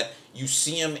heartbreaking Yeah. that you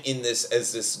see him in this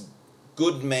as this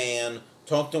good man,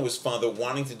 talking to his father,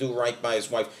 wanting to do right by his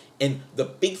wife, and the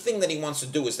big thing that he wants to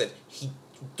do is that he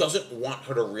doesn't want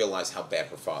her to realize how bad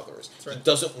her father is. right. He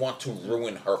doesn't want to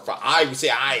ruin her father. I would say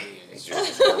I mean,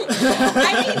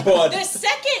 But- the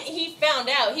second he found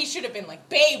out, he should have been like,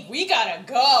 "Babe, we gotta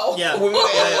go. Yeah. Going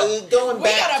we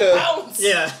back gotta to bounce."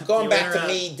 yeah. going You back went to around.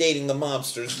 me dating the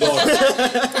mobster's daughter,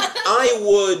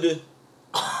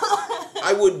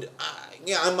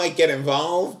 I might get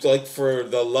involved, like, for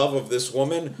the love of this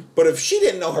woman, but if she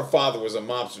didn't know her father was a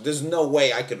mobster, there's no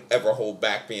way I could ever hold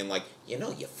back being like, your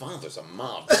father's a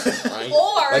mobster, right?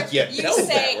 Or like, you you know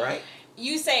say- that, right?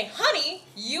 You say, "Honey,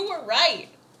 you were right.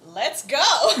 Let's go."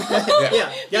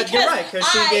 Yeah, you're right, because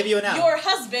she gave you an out. Your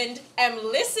husband, am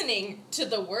listening to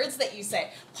the words that you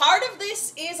say. Part of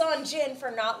this is on Jin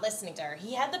for not listening to her.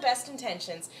 He had the best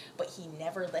intentions, but he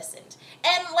never listened.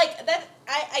 And like that,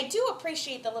 I do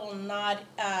appreciate the little nod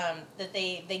that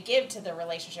they give to the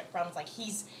relationship problems. Like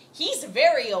he's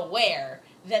very aware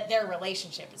that their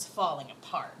relationship is falling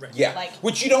apart. Right. Yeah, Like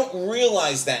which you don't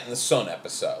realize that in the Sun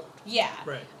episode. yeah.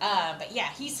 Right. But yeah,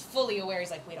 he's fully aware.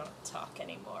 He's like, we don't talk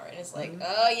anymore. And it's like,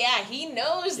 oh yeah, he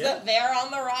knows Yeah. that they're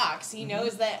on the rocks. He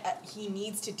knows that he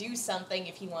needs to do something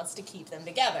if he wants to keep them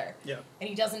together. Yeah. And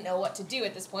he doesn't know what to do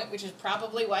at this point, which is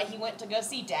probably why he went to go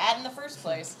see Dad in the first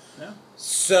place. Yeah.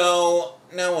 So,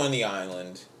 now on the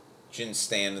island, Jin's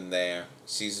standing there,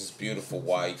 sees his beautiful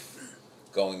wife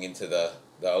going into the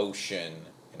ocean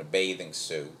in a bathing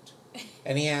suit.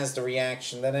 And he has the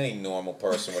reaction that any normal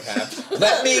person would have.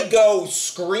 Let me go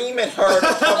scream at her to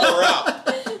come her up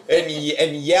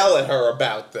and yell at her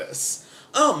about this.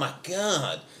 Oh my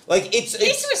God. Like,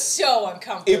 This was so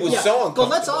uncomfortable. It was so uncomfortable. But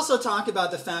let's also talk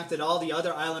about the fact that all the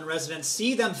other island residents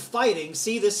see them fighting,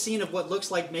 see this scene of what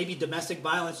looks like maybe domestic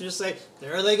violence, and just say,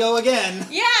 there they go again.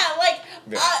 Yeah, like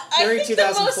Yeah. I Very think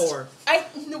 2004. I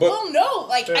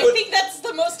But- think that's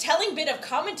the most telling bit of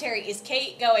commentary is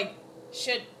Kate going,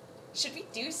 should we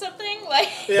do something? Like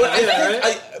Yeah, But,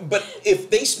 right? but if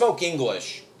they spoke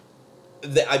English,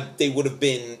 they would have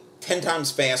been 10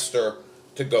 times faster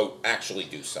to go actually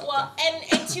do something. Well,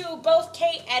 and to both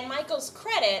Kate and Michael's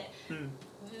credit,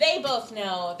 they both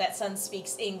know that Sun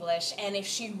speaks English, and if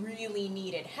she really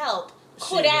needed help, She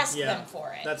could would- ask yeah. them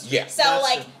for it. That's Yeah. So, that's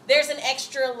like, true. there's an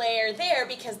extra layer there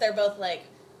because they're both like,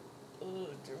 "Ooh,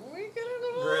 do we get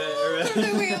it? Right. Or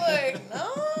do we, like,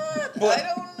 not? But-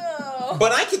 I don't know.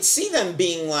 But I could see them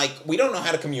being like, we don't know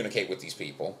how to communicate with these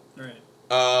people.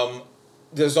 Right.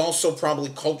 There's also probably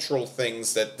cultural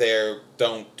things that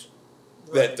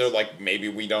Right. they're like, maybe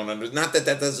we don't understand. Not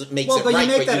that doesn't make Well, it but right, you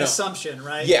make but that you know, assumption,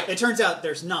 right? Yeah. It turns out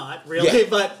there's not, really, Yeah.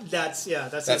 but that's the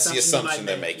That's the assumption you assumption might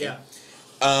they're make. making.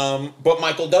 Yeah. But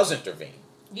Michael does intervene.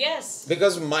 Yes.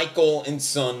 Because Michael and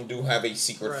Sun do have a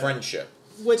secret Right. friendship.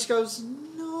 Which goes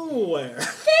nowhere.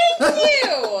 Thank you.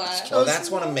 Well, Goes that's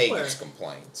one of nowhere. Megan's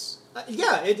complaints.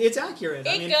 Yeah, it's accurate.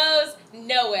 I It mean, goes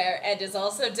nowhere and is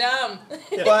also dumb.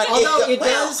 yeah. But although it- it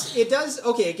well, does.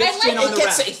 Okay, it gets I like Jin on it the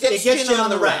gets, raft. it gets Jin on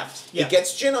the raft. Yeah. It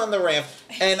gets Jin on the raft.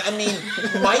 And, I mean,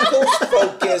 Michael's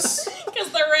focus...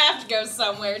 Because the raft goes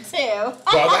somewhere too. Well,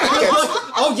 that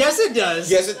gets... Oh, yes, it does.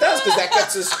 Yes, it does, because that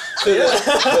gets us to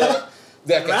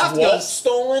that gets Raft Walt goes-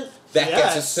 stolen. That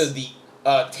gets us Yes. to the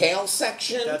tail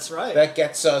section. That's right. That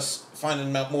gets us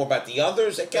finding out more about the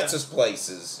others. It gets Yeah. us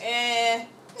places.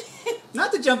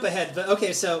 Not to jump ahead, but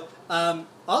okay. So,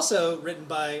 also written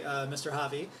by Mr.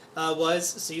 Javi was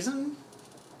season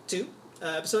 2,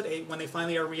 episode 8, when they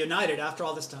finally are reunited after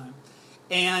all this time,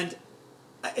 and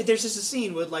there's just a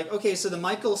scene with like, okay, so the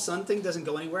Michael Sun thing doesn't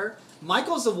go anywhere,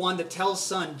 Michael's the one that tells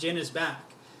Sun Jin is back.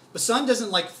 But Sun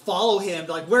doesn't, like, follow him,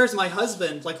 like, where's my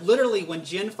husband? Like, literally, when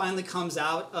Jin finally comes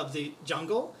out of the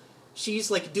jungle, she's,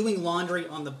 like, doing laundry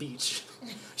on the beach.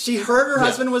 She heard her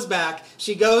husband was back.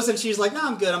 She goes and she's like, no,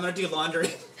 I'm good. I'm going to do laundry.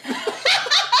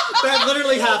 That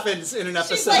literally happens in an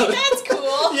episode. She's like, that's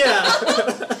cool.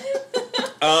 Yeah.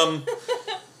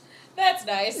 That's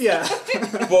nice. Yeah.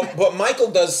 But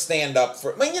Michael does stand up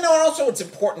for... Well, you know, and also it's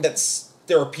important that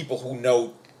there are people who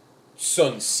know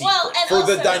Sun's secret and for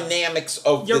the also- dynamics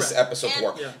of You're this right. episode And-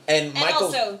 work. Yeah. And And Michael...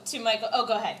 also, to Michael... Oh,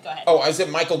 go ahead. Oh, I said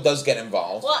Michael does get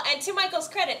involved. Well, and to Michael's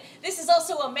credit, this is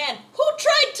also a man who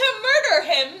tried to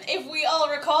murder him, if we all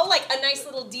recall. Like, a nice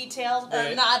little detail,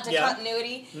 Right. nod to Yeah.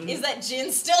 continuity, is that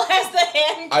Jin still has the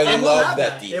hand. I And we'll love have that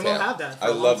that. detail. And we'll have that for I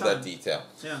a long love time. that detail.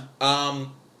 Yeah.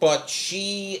 But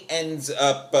she ends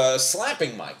up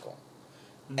slapping Michael.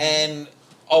 And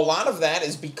a lot of that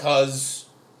is because,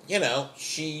 you know,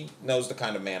 she knows the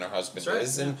kind of man her husband That's right,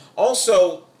 is. yeah. And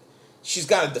also, she's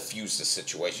got to diffuse the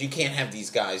situation. You can't have these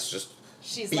guys just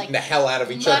She's beating like, the hell out of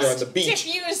each other on must the beach.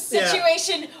 diffuse Yeah.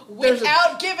 situation There's a-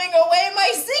 without giving away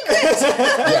my secret.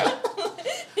 Yeah.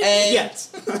 And, Yet.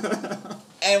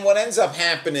 and what ends up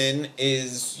happening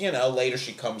is, you know, later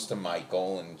she comes to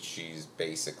Michael and she's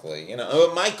basically, you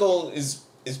know, Michael is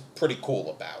pretty cool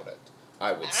about it,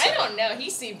 I would say. I don't know. He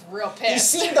seemed real He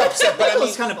pissed. seemed upset, but I Michael's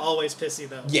mean, kind of always pissy,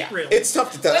 though. yeah, Really. it's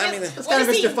tough to tell. When I mean, is- That's when kind of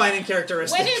is his he- defining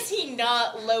characteristic. When is he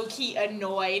not low-key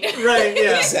annoyed? Right,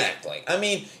 yeah. exactly. I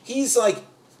mean, he's like,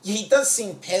 he does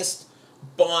seem pissed,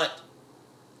 but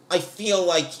I feel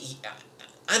like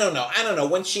I don't know.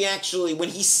 When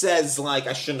he says, like,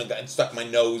 I shouldn't have gotten stuck my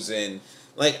nose in,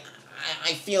 like,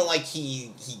 I feel like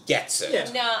he gets it. Yeah.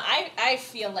 No, I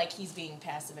feel like he's being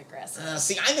passive-aggressive.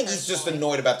 See, I think he's just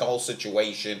annoyed about the whole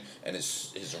situation and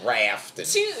his raft. And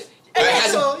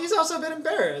He's also a bit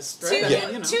embarrassed, right? To, I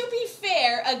mean, you know. to be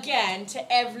fair, again,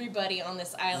 to everybody on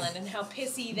this island and how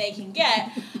pissy they can get,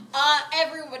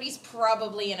 everybody's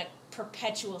probably in a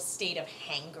perpetual state of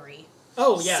hangry.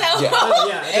 Oh, yeah. So, Yeah. Oh,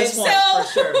 yeah, at this And point, so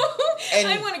for sure. And-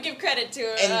 I want to give credit to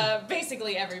and-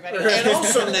 basically everybody. And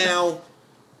also now,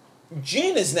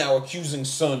 Jin is now accusing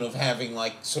Sun of having,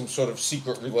 like, some sort of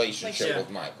secret relationship Yeah. with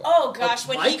Michael. Oh gosh,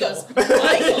 when he Michael. goes,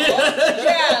 Michael,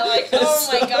 yeah, like oh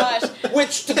my gosh.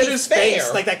 Which, to At be his fair,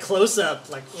 face, like that close-up,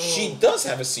 like, oh. she does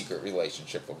have a secret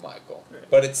relationship with Michael, Right.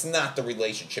 but it's not the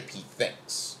relationship he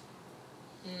thinks.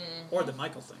 Or that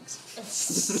Michael thinks.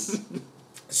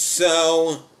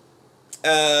 So,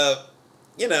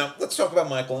 you know, let's talk about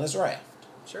Michael and his raft.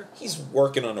 Sure. He's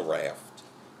working on a raft,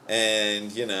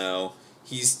 and, you know,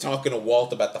 he's talking to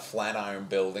Walt about the Flatiron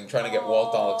Building, trying to get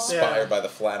Walt all inspired Yeah. by the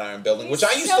Flatiron Building, He's which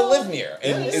I used to so- live near.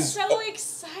 And He's is- so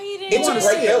excited. It's a wanna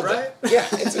great see it, building. right?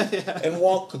 Yeah, and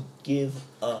Walt could give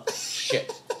a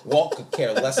shit. Walt could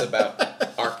care less about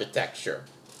architecture.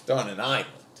 They're on an island.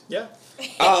 Yeah.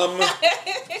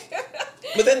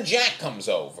 But then Jack comes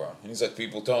over, and he's like,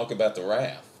 people talk about the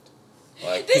raft.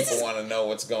 Like, This people is want to know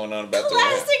what's going on about the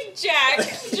raft. Classic Jack,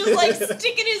 just like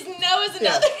sticking his nose in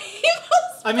Yeah. other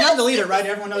people's. I mean, I'm the leader, right?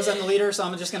 Everyone knows I'm the leader, so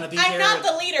I'm just going to be I'm here. not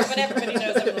the leader, but everybody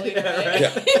knows I'm the leader. Yeah, right?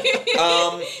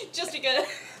 Yeah. Just because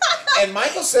And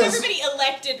Michael says, everybody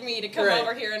elected me to come Right.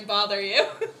 over here and bother you.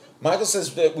 Michael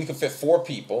says that we could fit 4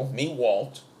 people, me,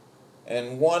 Walt,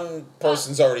 and one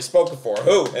person's already spoken for.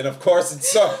 Who? And of course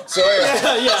it's Sawyer.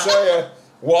 Yeah. Sawyer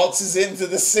waltzes into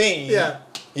the scene. Yeah.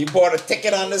 He bought a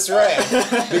ticket on this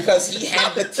raft because he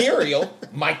had material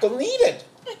Michael needed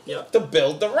Yep. to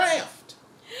build the raft.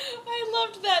 I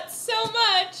loved that so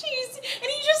much.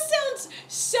 He just sounds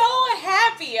so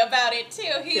happy about it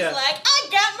too. He's Yeah. like, I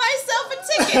got myself a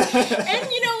ticket.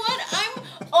 And you know what? I'm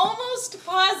almost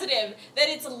positive that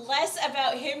it's less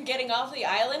about him getting off the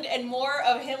island and more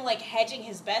of him like hedging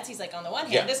his bets. He's like, on the one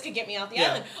hand, Yeah. this could get me off the Yeah.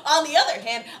 island. On the other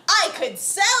hand, I could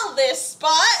sell this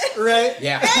spot. Right?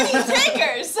 Yeah. Any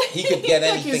takers? He could get Yeah,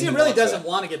 anything because he he really wants doesn't out.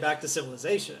 want to get back to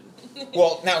civilization.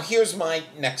 Well, now here's my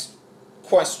next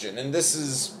question, and this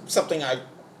is something I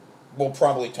will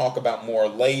probably talk about more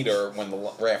later when the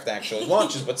raft actually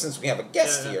launches, but since we have a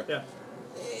guest Yeah, here, yeah.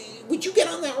 would you get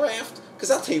on that raft?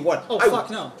 Because I'll tell you what, Oh, I fuck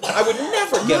no. I would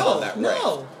never get No, on that raft.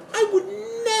 no. I would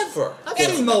never. I've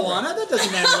get seen on that Moana. That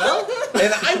doesn't end well. raft.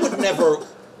 And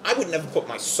I would never put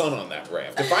my son on that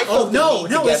raft. If I Oh, felt the no, need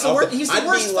to no, get it's the up wor- there, he's the I'd be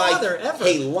worst like, father ever.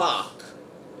 Hey, Locke,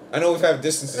 I know we've had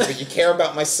distances, but you care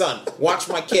about my son. Watch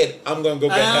my kid. I'm going to go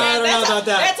get I help. don't know about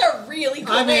that. That's a really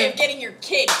cool I way mean- of getting your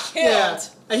kid killed. Yeah.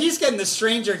 And he's getting the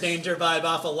stranger danger vibe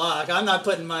off of Locke. I'm not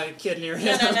putting my kid near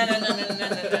him.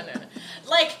 No.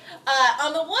 Like,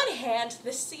 on the one hand,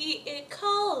 the sea, it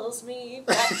calls me.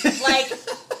 But, like,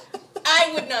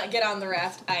 I would not get on the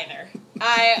raft either.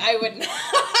 I would not.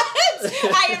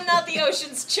 I am not the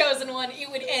ocean's chosen one. It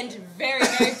would end very,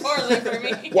 very poorly for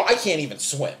me. Well, I can't even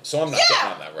swim, so I'm not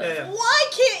getting on that raft. Yeah. Why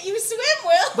can't you swim,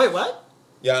 Will? Wait, what?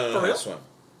 Yeah, I don't know For how real? to swim.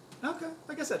 Okay,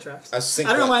 I guess that tracks. I sink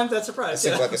don't know like- why I'm that I surprised.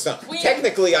 sink Yeah. like a stone. Weird.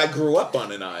 Technically, I grew up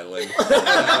on an island. I don't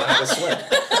know how to swim.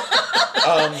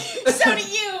 So to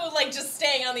you, like, just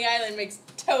staying on the island makes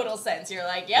total sense. You're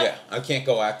like, yep. Yeah, I can't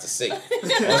go out to sea.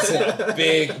 Unless in a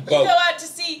big You boat. go out to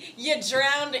sea, you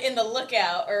drowned in the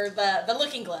lookout, or the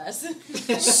looking glass.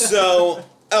 So,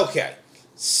 okay.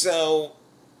 So,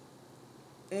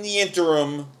 in the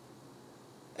interim,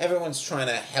 everyone's trying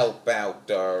to help out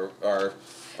our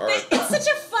It's such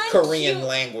a fun, Korean cute...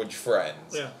 language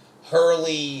friends. Yeah.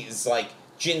 Hurley is like,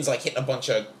 Jin's like hitting a bunch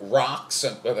of rocks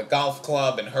with a golf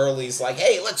club, and Hurley's like,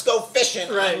 hey, let's go fishing.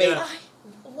 Right, I made yeah.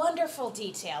 Wonderful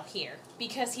detail here,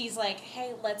 because he's like,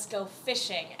 hey, let's go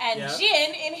fishing. And Yeah.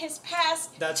 Jin, in his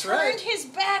past, That's turned right. his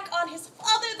back on his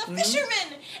father, the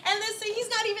fisherman. And this he's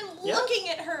not even Yeah. looking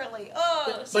at Hurley.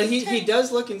 Oh, so But he turned-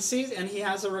 does look and sees, and he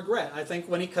has a regret. I think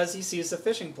because he sees the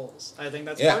fishing poles. I think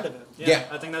that's Yeah. part of it. Yeah.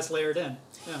 I think that's layered in.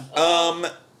 Yeah.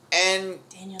 And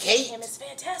Daniel Kate Kim is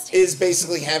fantastic. is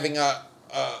basically having a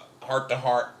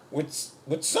heart-to-heart with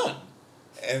Sun.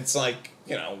 And it's like,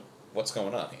 you know, what's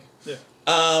going on here? Yeah.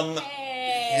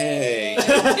 Hey.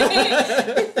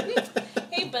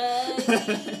 Hey,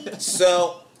 buddy.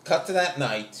 So, cut to that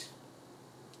night.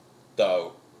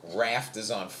 The raft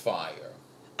is on fire.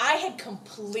 I had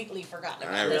completely forgotten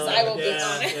I about this. remember. I will be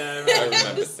honest. Yeah, I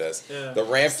remember this. Yeah. The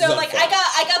raft So is on like fire.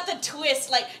 I got the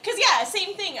twist, like, cause yeah,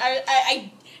 same thing.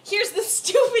 I here's the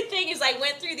stupid thing is I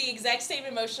went through the exact same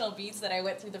emotional beats that I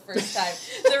went through the first time.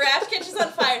 The raft catches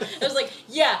on fire. I was like,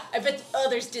 yeah, I bet the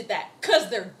others did that, cause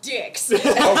they're dicks. Oh, so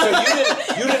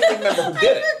you didn't remember who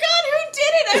did it. I forgot who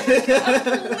did it.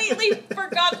 I completely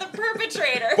forgot the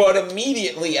perpetrator. But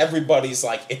immediately everybody's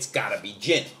like, it's gotta be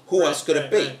Jin. Who Right, else could it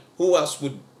right, be? right. Who else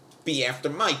would be after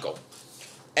Michael?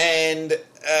 And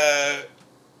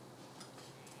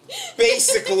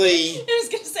basically, I was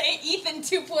gonna say Ethan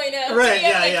 2.0. Right, he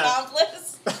yeah, an yeah.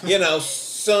 accomplice. you know,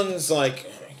 Sun's like,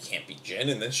 it can't be Jin,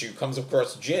 and then she comes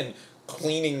across Jin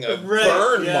cleaning a Right,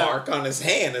 burn yeah. mark on his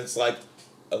hand. It's like,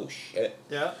 oh shit.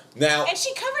 Yeah. Now, And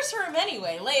she covers for him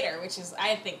anyway later, which is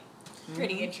I think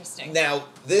pretty interesting. now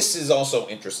this is also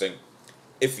interesting.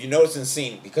 If you notice in the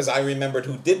scene, because I remembered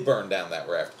who did burn down that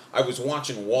raft, I was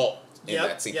watching Walt in Yep,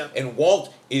 that scene, yep. and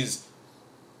Walt is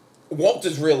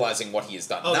realizing what he has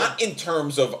done. Oh, Not in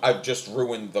terms of I've just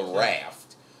ruined the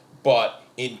raft, but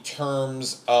in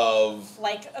terms of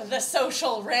Like the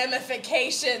social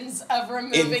ramifications of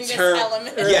removing this term-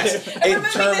 element. yes, Of in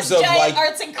removing terms this of giant like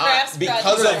arts and crafts because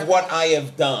project. of what I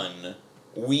have done,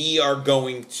 we are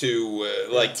going to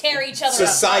like Tear each other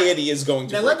society is going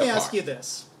to Now break let me apart. ask you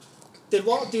this: did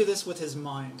Walt do this with his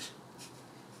mind?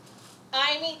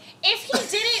 I mean, if he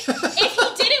did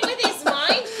it with his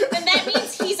mind, then that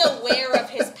means he's aware of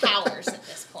his powers at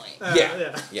this point.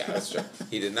 Yeah, that's true.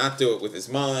 He did not do it with his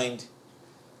mind.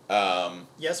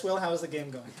 Yes, Will. How is the game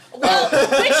going? Well,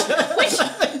 which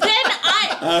then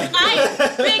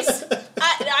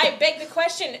I beg the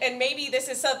question, and maybe this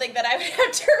is something that I would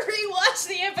have to rewatch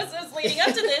the episodes leading up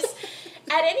to this.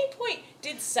 At any point,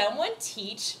 did someone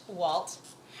teach Walt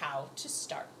how to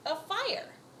start a fire?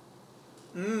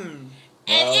 And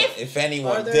Well, if if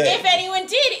anyone Are there- did, if anyone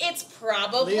did, it's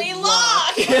probably Leave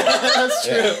Locke. Yeah, that's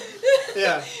true.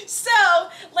 Yeah. So,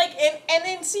 like, and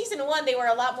in season 1, they were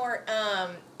a lot more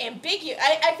ambiguous.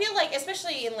 I feel like,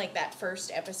 especially in, like, that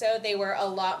first episode, they were a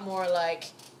lot more like,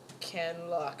 can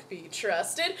Locke be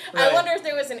trusted? I Right. wonder if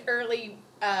there was an early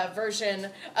version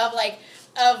of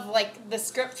the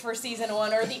script for season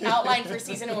 1 or the outline for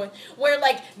season 1 where,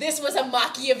 like, this was a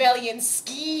Machiavellian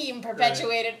scheme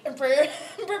perpetuated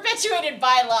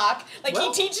by Locke. Like,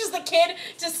 Well- he teaches the kid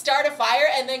to start a fire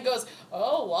and then goes,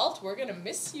 oh, Walt, we're gonna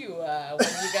miss you when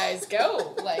you guys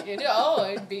go. Like,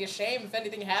 it'd be a shame if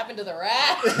anything happened to the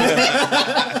rat.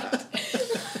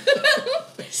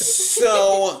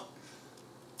 so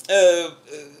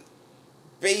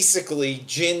basically,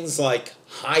 Jin's like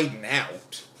hiding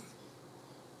out.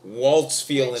 Walt's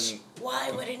feeling.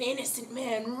 Why would an innocent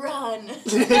man run?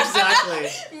 Exactly.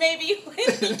 Maybe when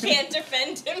he can't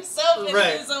defend himself in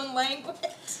Right. his own language.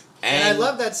 And I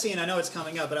love that scene. I know it's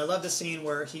coming up, but I love the scene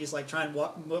where he's like trying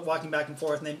walking back and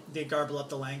forth, and they garble up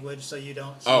the language so you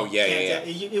don't. Oh, yeah, can't-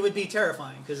 yeah. It would be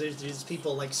terrifying because there's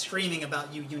people like screaming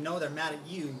about you. You know they're mad at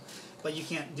you, but you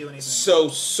can't do anything. So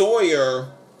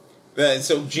Sawyer.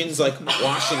 So Jin's like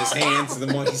washing his hands the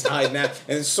more he's hiding out,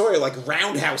 and Sawyer like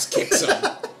roundhouse kicks him.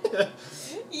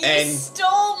 You And-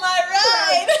 stole my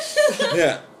ride!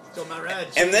 Yeah. Feel my rage.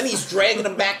 And then he's dragging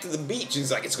him back to the beach. He's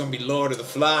like, it's going to be Lord of the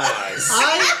Flies.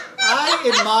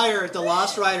 I admire the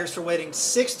Lost writers for waiting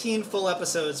 16 full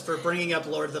episodes for bringing up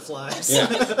Lord of the Flies. Yeah.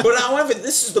 But however,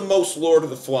 this is the most Lord of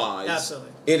the Flies Absolutely.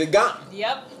 it had gotten.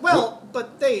 Yep. Well,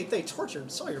 but they tortured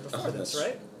Sawyer before this,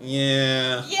 right?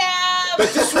 Yeah. Yeah.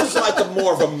 But this was like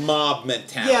more of a mob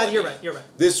mentality. Yeah, you're right.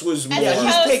 This was more... Yeah,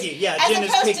 he's piggy. Yeah, as Jin is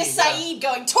opposed piggy. to Saeed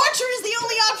going, torture is the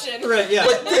only option. Right, yeah.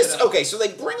 But this... Okay, so they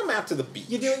bring him out to the beach.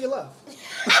 You do what you love.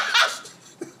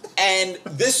 And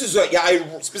this is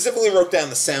I specifically wrote down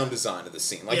the sound design of the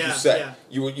scene, like you said.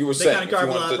 Yeah. You were They saying kind of if you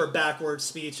garble wanted up to- or backward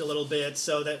speech a little bit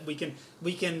so that we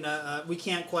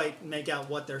can't quite make out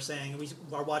what they're saying. We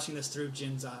are watching this through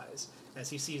Jin's eyes as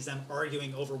he sees them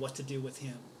arguing over what to do with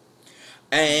him.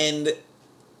 And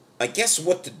I guess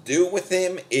what to do with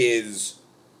him is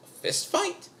a fist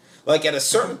fight. Like at a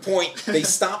certain point, they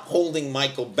stop holding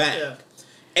Michael back, Yeah.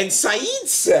 and Saeed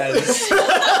says,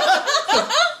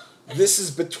 "This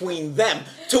is between them."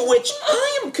 To which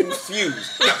I am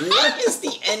confused. What is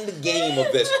the end game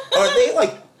of this? Are they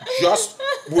like just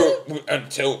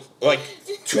until like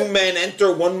two men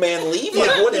enter, one man leave?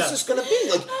 Like what is this going to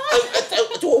be? Like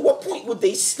at what point would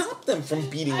they stop them from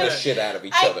beating the shit out of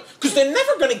each other? Because they're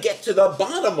never going to get to the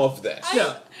bottom of this.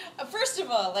 First of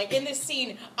all, like in this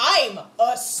scene, I'm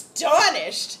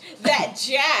astonished that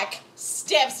Jack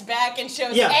steps back and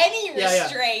shows any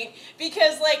restraint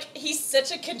because, like, he's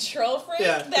such a control freak.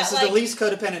 Yeah, that, this is like, the least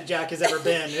codependent Jack has ever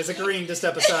been, is agreeing to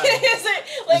step aside. is it,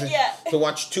 like, yeah. To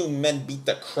watch two men beat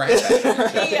the crap out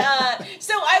of each other.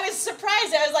 So I was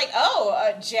surprised. I was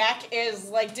like, Jack is,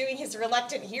 like, doing his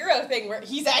reluctant hero thing where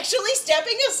he's actually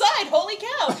stepping aside. Holy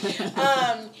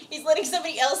cow. He's letting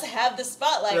somebody else have the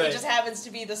spotlight. Right. It just happens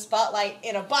to be the spotlight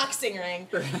in a boxing ring.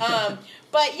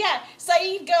 But, yeah,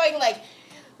 Saeed going, like,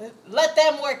 let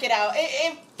them work it out.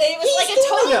 It was like a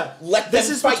total... Yeah, Let this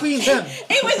them is fight. between them.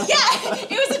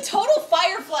 It was a total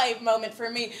Firefly moment for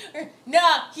me.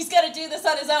 Nah, he's got to do this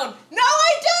on his own. No,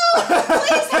 I don't!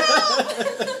 Please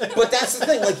help! But that's the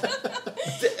thing,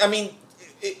 like, I mean,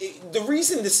 the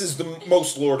reason this is the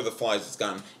most Lord of the Flies it's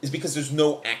gotten is because there's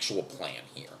no actual plan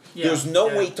here. Yeah, There's no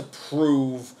yeah. way to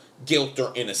prove guilt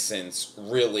or innocence,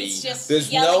 really. It's just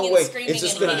There's yelling no and way. screaming It's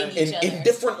just and gonna hitting each in other.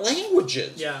 different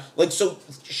languages. Yeah. Like, so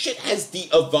shit has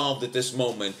de-evolved at this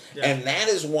moment, Yeah. and that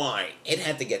is why it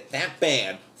had to get that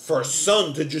bad for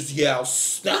Son to just yell,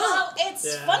 "Stop!" Well, it's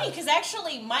Yeah. funny because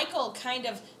actually Michael kind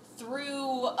of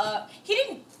threw, he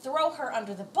didn't throw her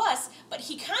under the bus, but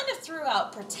he kind of threw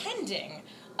out pretending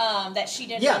that she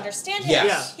didn't Yeah. understand him.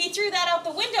 Yes. He threw that out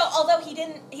the window, although he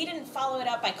didn't follow it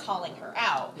up by calling her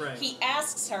out. Right. He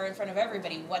asks her in front of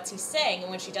everybody, what's he saying?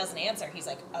 And when she doesn't answer, he's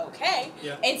like, okay.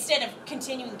 Yeah. Instead of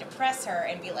continuing to press her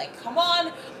and be like, come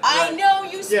on, I Right. know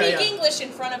you speak Yeah, yeah. English in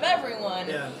front of everyone.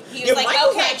 Yeah. He was like,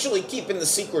 Michael's okay. actually keeping the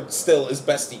secret still as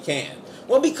best he can.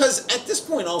 Well, because at this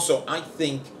point also, I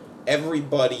think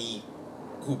everybody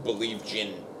who believed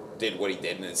Jin did what he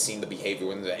did and has seen the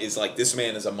behavior is like, this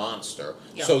man is a monster.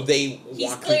 Yeah. So they He's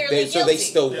want to, clearly so they guilty.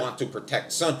 still Yeah. want to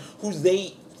protect Son, who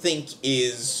they think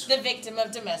is, The victim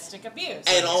of domestic abuse.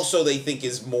 and also they think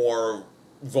is more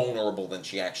vulnerable than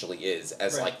she actually is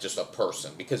as Right. like just a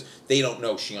person, because they don't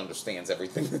know she understands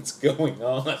everything that's going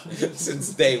on since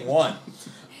day one.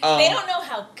 They don't know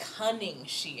how cunning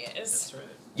she is. That's right.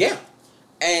 Yeah,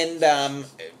 and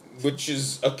which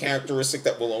is a characteristic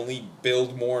that will only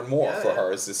build more and more Yeah, for yeah.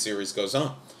 her as the series goes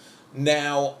on.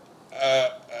 Now,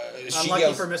 she Unlucky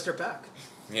yells. for Mr. Peck.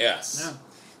 Yes. Yeah.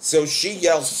 So she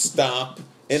yells stop,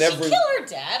 and She every. kill her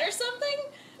dad or something?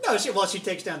 No, she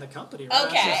takes down the company. Right? She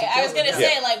Okay, has to I was kill gonna them.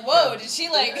 say, like, whoa, did she,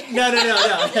 like... No.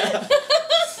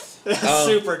 That's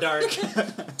super dark.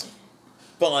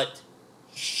 But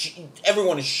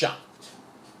everyone is shocked,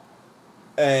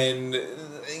 and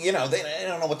you know they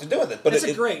don't know what to do with it. But It's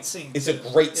a great scene. It's a too.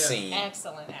 great Yeah. scene.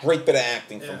 Excellent acting. Great bit of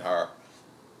acting from Yeah. her.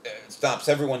 Stops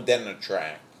everyone dead in a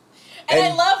track. And I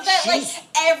And love that, like, she's-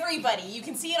 everybody, you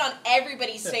can see it on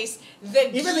everybody's face, the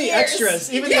Even gears... the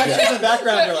extras, even the extras in the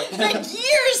background are like... the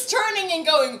gears turning and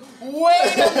going,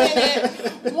 wait a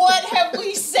minute, what have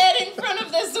we said in front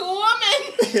of this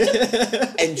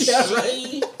woman? And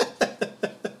Yeah,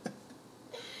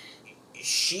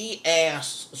 she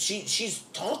asks, she's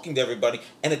talking to everybody,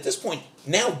 and at this point,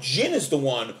 now Jin is the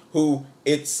one who,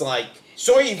 it's like,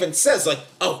 Sawyer even says, like,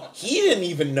 oh, he didn't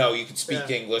even know you could speak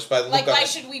Yeah. English by the look Like, on why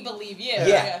his, should we believe you?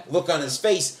 yeah, look on his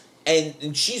face,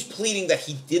 and she's pleading that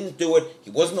he didn't do it, he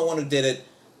wasn't the one who did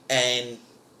it,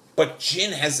 but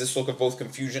Jin has this look of both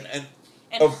confusion and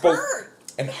And of both, hurt.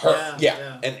 and hurt, Yeah, yeah.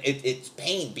 yeah. And it's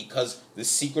pain because the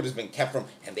secret has been kept from,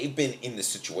 and they've been in this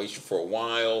situation for a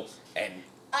while, and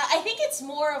I think it's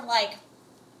more of, like,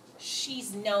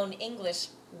 she's known English.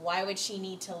 Why would she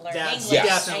need to learn That's- English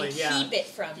definitely, and yeah. keep it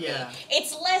from Yeah. me?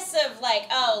 It's less of like,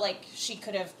 oh, like she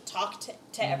could have talked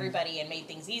to everybody and made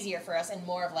things easier for us, and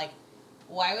more of like,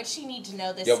 why would she need to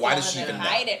know this Yeah, skill why and does she then even know?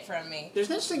 hide it from me? There's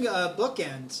an interesting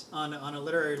bookend on a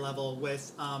literary level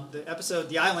with the episode,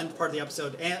 the island part of the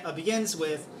episode begins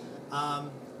with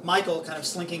Michael kind of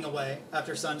slinking away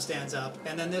after Sun stands up,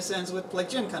 and then this ends with like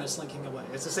Jin kind of slinking away.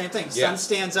 It's the same thing. Yeah. Sun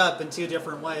stands up in two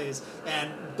different ways,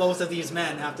 and both of these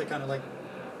men have to kind of like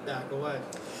back away.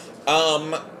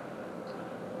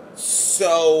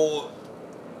 So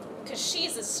Because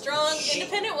she's a strong,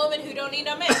 independent woman who don't need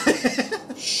a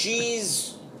man.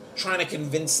 she's trying to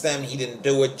convince them he didn't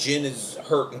do it. Jin is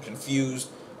hurt and confused.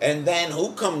 And then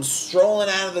who comes strolling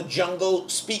out of the jungle,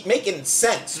 making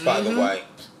sense, by the way?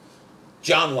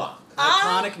 John Locke.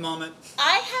 Iconic moment.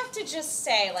 I have to just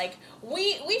say, like,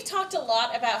 we've talked a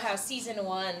lot about how season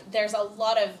 1, there's a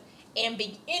lot of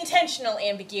intentional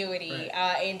ambiguity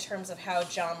in terms of how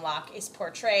John Locke is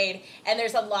portrayed, and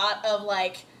there's a lot of,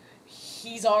 like,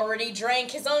 he's already drank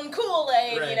his own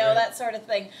Kool-Aid, Right, you know, right. that sort of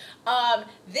thing.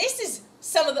 This is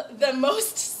some of the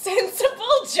most sensible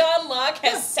John Locke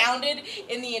has sounded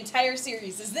in the entire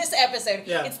series, is this episode.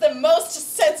 Yeah. It's the most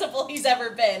sensible he's ever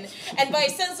been. And by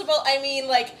sensible, I mean,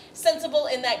 like, sensible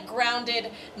in that grounded,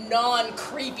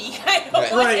 non-creepy kind of way.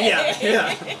 Right,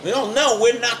 yeah. We don't know.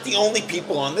 We're not the only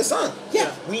people on this island. Yeah,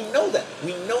 Yeah. we know that.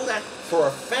 We know that for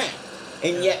a fact.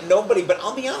 And yet nobody, but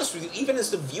I'll be honest with you, even as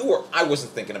the viewer, I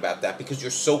wasn't thinking about that because you're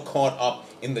so caught up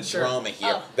in the Sure. drama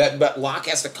here Oh. that Locke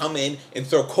has to come in and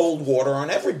throw cold water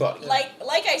on everybody. Like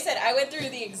I said, I went through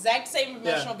the exact same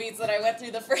emotional Yeah. beats that I went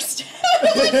through the first time.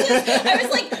 I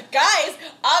was like, guys,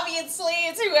 obviously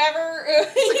it's whoever,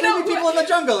 you know, Creepy people in the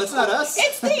jungle. It's not us.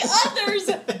 it's the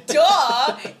others.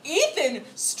 Duh. Ethan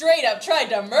straight up tried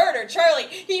to murder Charlie.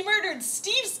 He murdered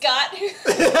Steve Scott,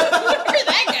 whoever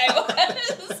that guy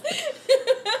was.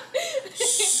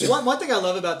 One thing I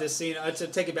love about this scene, to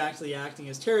take it back to the acting,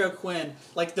 is Terry O'Quinn,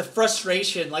 like the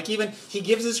frustration, like even he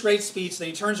gives this great speech, then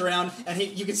he turns around and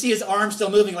you can see his arm still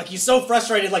moving, like he's so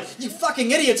frustrated, like, you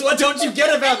fucking idiots, what don't you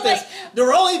get about And, like, this? There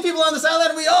are only people on this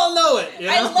island, we all know it. You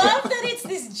know? I love that it's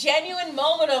this genuine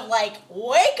moment of like,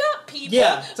 wake up, people.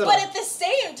 Yeah, totally. But at the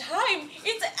same time,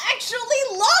 it's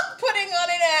actually Locke putting on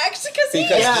an act because Because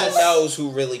Yes. he knows who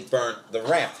really burnt the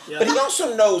raft. Yeah. But he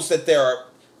also knows that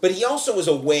but he also is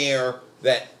aware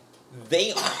that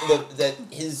that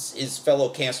his fellow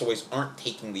castaways aren't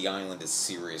taking the island as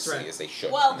seriously Right. as they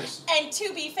should. Well, in this. and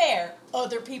to be fair,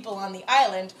 other people on the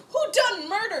island who done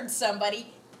murdered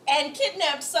somebody and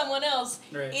kidnapped someone else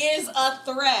Right. is a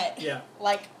threat. Yeah.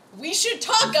 Like, we should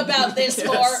talk about this Yes,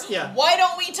 more. yeah. Why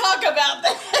don't we talk about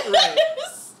this? Right.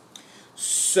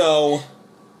 So,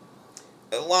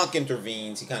 Locke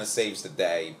intervenes, he kind of saves the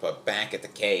day, but back at the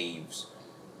caves,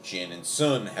 Jin and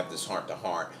Sun have this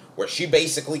heart-to-heart, where she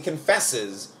basically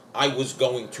confesses, I was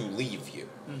going to leave you.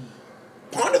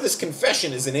 Part of this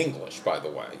confession is in English, by the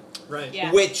way, Right.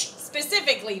 Yeah. which,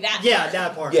 Specifically that. Yeah, part.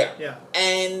 that part. yeah, Yeah.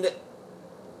 and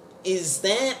is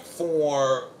that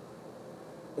for,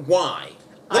 why?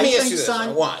 Let I me ask think, you this,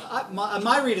 son, why?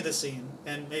 my read of the scene,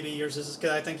 and maybe yours is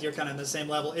because I think you're kind of on the same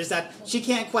level, is that she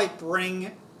can't quite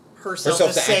bring herself to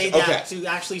to say act- that, okay. to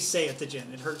actually say it to Jin.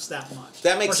 It hurts that much.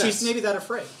 That makes or she's sense. maybe that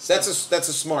afraid. That's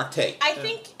a smart take. I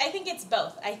think it's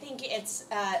both. I think it's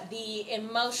the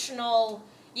emotional.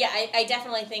 Yeah, I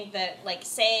definitely think that like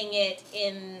saying it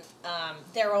in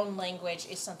their own language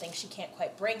is something she can't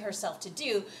quite bring herself to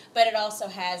do. But it also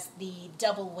has the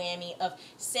double whammy of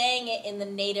saying it in the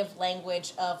native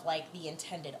language of like the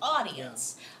intended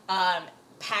audience.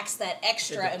 Packs that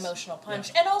extra It does. emotional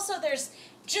punch, Yeah. and also there's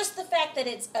just the fact that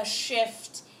it's a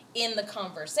shift in the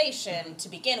conversation to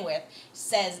begin with,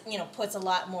 puts a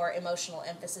lot more emotional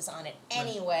emphasis on it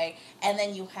anyway, and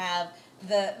then you have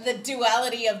the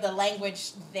duality of the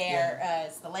language there.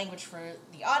 It's the language for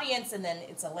the audience, and then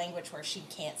it's a language where she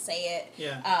can't say it.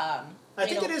 Yeah. I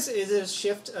think it is a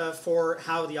shift for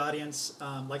how the audience,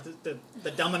 like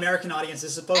the dumb American audience,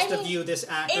 is supposed to view this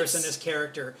actress and this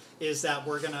character. Is that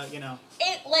we're gonna,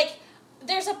 It like.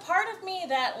 There's a part of me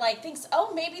that like thinks,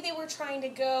 oh, maybe they were trying to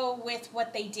go with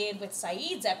what they did with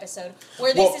Saeed's episode,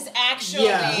 where Well, this is actually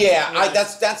Yeah,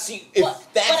 that's if Well,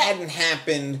 that but hadn't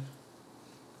happened,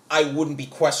 I wouldn't be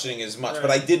questioning as much.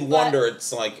 But I did wonder.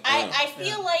 It's like I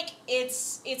feel like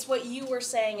it's what you were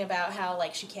saying about how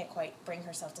like she can't quite bring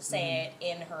herself to say it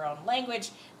in her own language.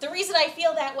 The reason I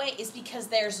feel that way is because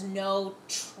there's no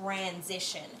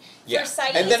transition. Yeah. For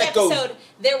Saeed's And then it goes- episode,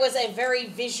 there was a very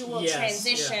visual Yes,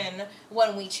 transition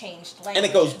when we changed language. and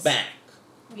it goes back.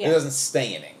 Yeah. It doesn't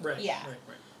stay in English. right. Yeah. Right.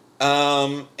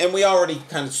 And we already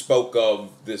kind of spoke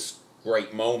of this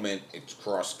great moment. It's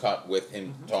cross-cut with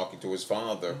him talking to his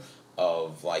father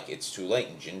of, like, it's too late.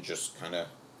 And Jin just kind of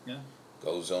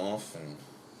goes off, and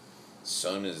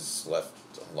son is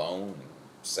left alone and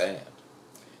sad.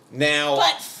 Now...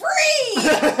 But free!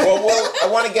 well, I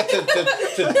want to get to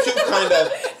two kind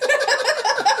of...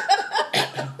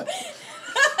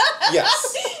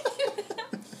 Yes.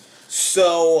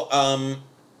 So,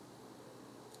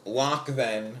 Locke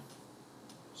then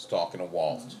is talking to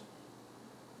Walt.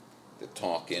 They're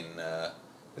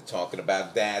talking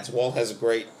about dads. Walt has a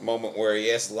great moment where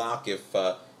he asks Locke if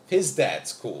his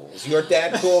dad's cool. Is your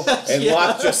dad cool? And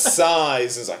Locke just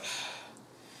sighs and is like,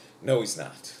 no, he's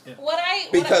not. Yeah.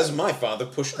 Because my father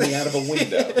pushed me out of a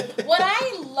window. What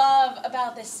I love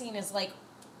about this scene is, like,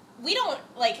 we don't,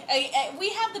 like, we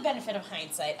have the benefit of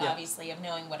hindsight, obviously, of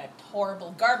knowing what a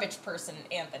horrible garbage person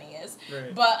Anthony is.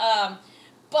 Right.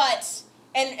 But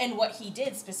and what he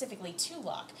did specifically to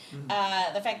Locke,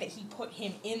 the fact that he put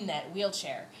him in that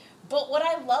wheelchair. But what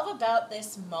I love about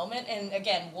this moment, and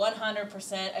again,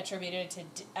 100% attributed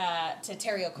to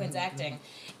Terry O'Quinn's acting,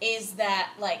 is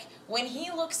that, like, when he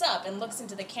looks up and looks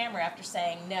into the camera after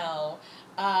saying no,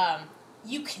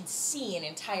 you can see an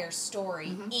entire story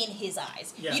in his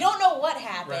eyes. Yeah. You don't know what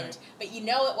happened, but you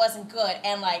know it wasn't good.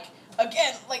 And, like,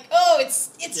 again, like, oh,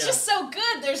 it's just so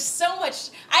good. There's so much.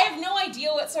 I have no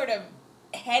idea what sort of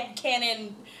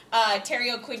headcanon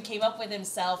Terry O'Quinn came up with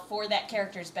himself for that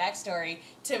character's backstory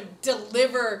to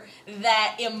deliver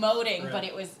that emoting, but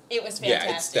it was fantastic.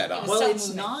 Yeah, it's dead on. Well, so it's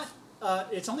moving. not.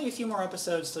 It's only a few more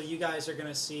episodes till you guys are going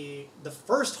to see the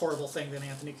first horrible thing that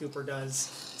Anthony Cooper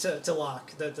does to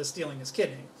Locke, the stealing his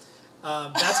kidney.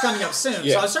 That's coming up soon.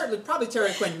 Yeah. So certainly, probably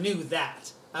Terry Quinn knew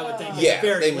that. I would think, Yeah, at the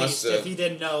very they least, must have. if he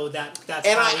didn't know that. That's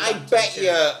And how he I got bet to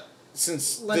you,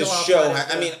 since Lindelof this show, might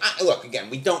have, I mean, look, again,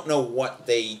 we don't know what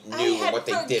they knew and what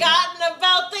they didn't. I had forgotten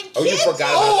about the kids. Oh, you forgot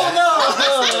about Oh, that?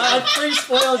 no! I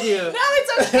pre-spoiled you. No,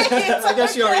 it's okay. It's I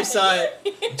guess you already okay. saw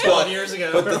it 12 years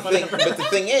ago. But or whatever. the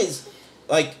thing is,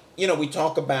 like, you know, we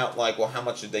talk about, like, well, how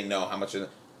much did they know? How much did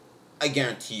I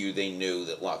guarantee you they knew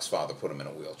that Locke's father put him in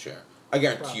a wheelchair. I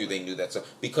guarantee you they knew that. So,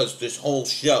 because this whole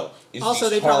show is Also,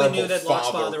 these they probably horrible knew that Locke's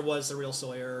father was the real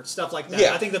Sawyer, stuff like that.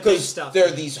 Yeah, I think the big because stuff. there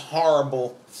are these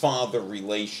horrible father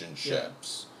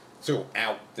relationships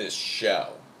throughout this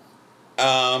show.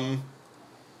 But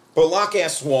Locke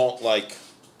asks Walt, like,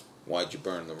 why'd you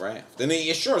burn the raft? And he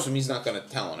assures him he's not going to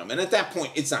tell him. And at that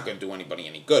point, it's not going to do anybody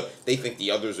any good. They think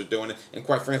the others are doing it. And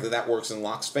quite frankly, that works in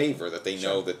Locke's favor, that they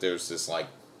know that there's this, like,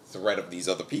 threat of these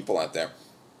other people out there.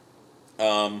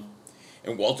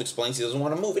 And Walt explains he doesn't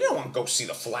want to move. He doesn't want to go see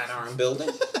the Flatiron Building.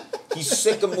 He's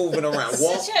sick of moving around.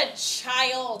 Walt, Such a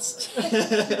child.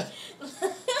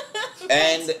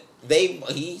 and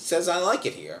he says, I like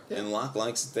it here. And Locke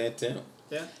likes it there, too.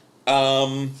 Yeah.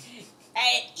 An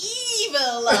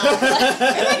evil Locke.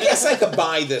 And I guess I could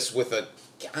buy this with a,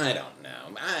 I don't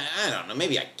know. I don't know.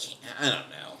 Maybe I can't. I don't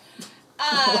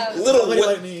know.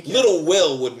 Little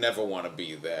Will would never want to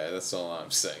be there. That's all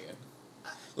I'm saying.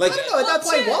 Like, I don't know. At that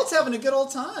point, Walt's having a good old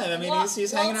time. I mean,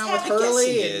 he's hanging out with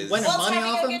Hurley and winning money off him.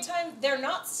 Walt's having a good time. They're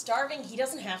not starving. He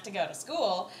doesn't have to go to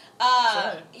school.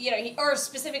 You know, or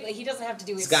specifically, he doesn't have to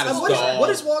do his got his school. dog. What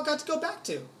has Walt got to go back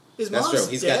to? His That's mom's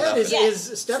true. He's got dead. nothing. His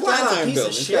stepdad's a Flatiron piece Building.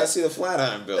 of He's got to shit. see the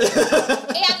Flatiron Building.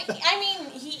 And, I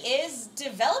mean, he is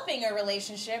developing a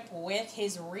relationship with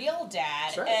his real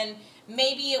dad. Right. And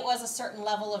maybe it was a certain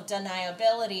level of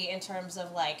deniability in terms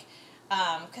of, like,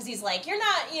 because he's like, you're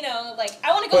not, you know, like,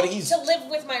 I want to go to live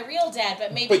with my real dad,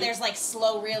 but maybe there's, like,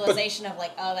 slow realization of,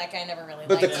 like, oh, that guy never really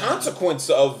But liked the me. consequence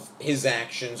of his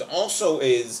actions also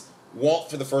is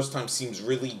Walt, for the first time, seems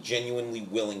really genuinely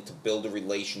willing to build a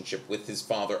relationship with his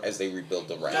father as they rebuild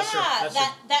the raft.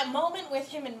 Yeah, that moment with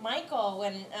him and Michael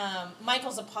when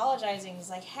Michael's apologizing, he's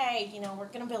like, hey, you know, we're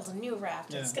going to build a new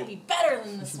raft. It's going to be better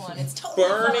than this one. It's totally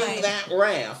Burning fine. that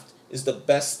raft is the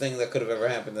best thing that could have ever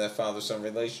happened to that father-son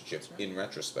relationship, in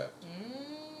retrospect.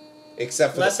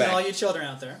 Except for Lesson the fact... all you children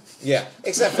out there. Yeah,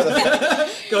 except for the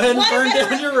fact... Go ahead and burn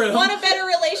down your room. Want a better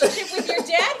relationship with your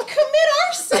dad? Commit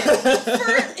arson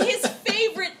for his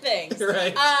favorite things.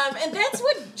 Right. And that's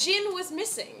what Jin was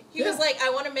missing. He was like, I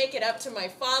want to make it up to my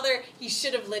father. He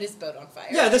should have lit his boat on fire.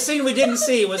 Yeah, the scene we didn't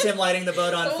see was him lighting the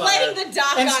boat on fire. Lighting the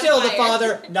dock and on still fire. the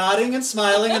father nodding and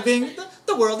smiling and being,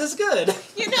 the world is good.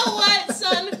 You know what,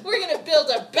 son? We're going to build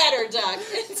a better dock.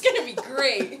 It's going to be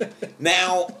great.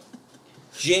 Now,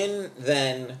 Jin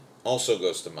then also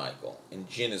goes to Michael, and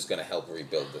Jin is going to help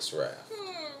rebuild this raft.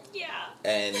 Yeah.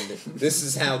 And this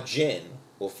is how Jin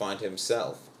will find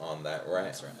himself on that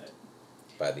raft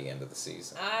by the end of the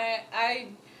season. I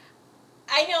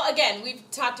I know, again, we've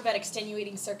talked about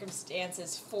extenuating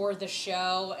circumstances for the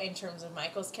show in terms of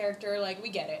Michael's character. Like, we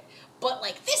get it. But,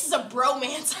 like, this is a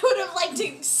bromance I would have liked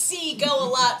to see go a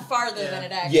lot farther than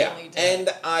it actually did.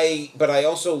 But I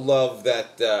also love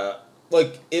that,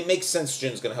 it makes sense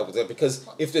Jin's going to help with that, because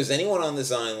if there's anyone on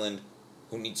this island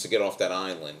who needs to get off that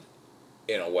island,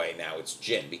 in a way, now it's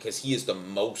Jin, because he is the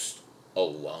most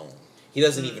alone. He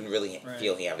doesn't even really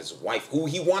feel he has his wife, who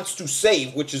he wants to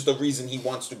save, which is the reason he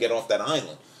wants to get off that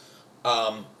island.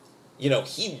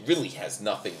 He really has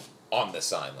nothing on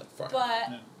this island for him.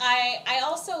 But I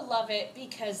also love it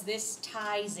because this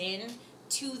ties in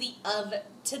to the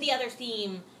other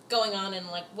theme going on in,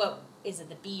 like, what is it,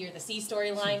 the B or the C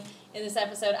storyline in this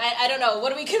episode? I don't know. What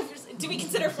do we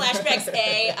consider flashbacks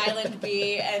A, island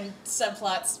B, and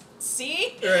subplots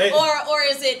C? Right. Or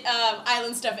is it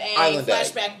island stuff A, Island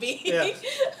flashback A. B? Yeah.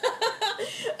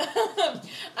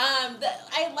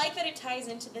 I like that it ties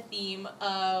into the theme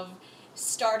of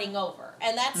starting over,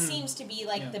 and that seems to be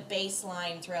like the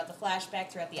baseline throughout the flashback,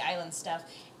 throughout the island stuff,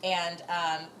 and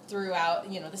throughout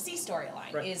the C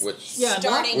storyline is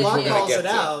starting. Locke Which we're gonna calls get it to.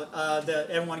 out that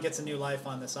everyone gets a new life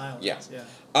on this island. Yeah.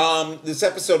 This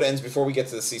episode ends, before we get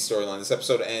to the C storyline, this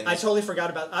episode ends... I totally forgot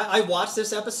about... I watched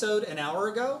this episode an hour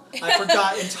ago. I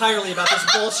forgot entirely about this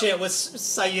bullshit with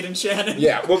Sayid and Shannon.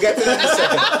 Yeah, we'll get to that in a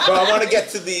second. But I want to get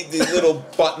to the little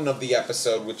button of the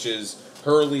episode, which is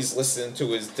Hurley's listening to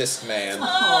his Discman.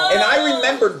 Oh. And I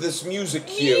remembered this music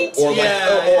cue,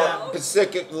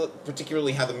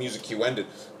 particularly how the music cue ended.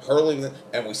 Hurley,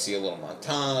 and we see a little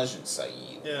montage, and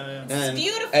Sayid. Yeah. It's a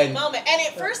beautiful moment. And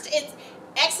at first, it's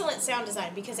excellent sound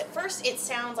design, because at first it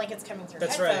sounds like it's coming through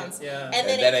headphones. Right, yeah. And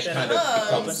then it kind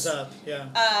of opens up,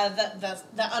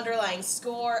 the underlying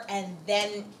score, and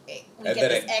then we get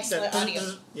this excellent audio.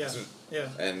 Yeah.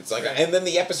 And it's like, and then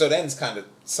the episode ends kind of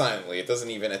silently. It doesn't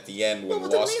even at the end when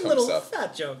with a Lost mean comes little up.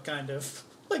 fat joke, kind of.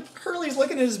 Like, Hurley's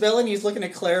looking at his belly, and he's looking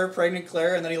at Claire, pregnant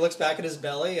Claire, and then he looks back at his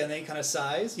belly, and then he kind of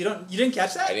sighs. You didn't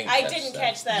catch that? I didn't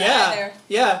catch that either.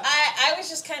 Yeah. I was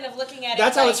just kind of looking at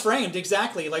That's it. how it's framed,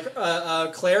 exactly. Like,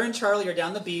 Claire and Charlie are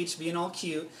down the beach, being all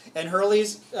cute, and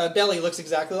Hurley's belly looks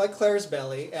exactly like Claire's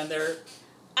belly, and they're...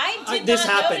 This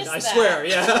happened, notice I swear,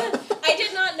 yeah. I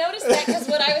did not notice that, because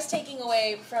what I was taking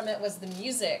away from it was the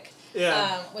music.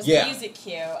 The music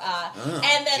cue.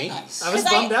 And then Geez. I was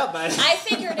bummed out by it. I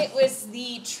figured it was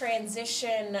the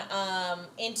transition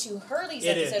into Hurley's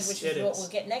episode, which is what we'll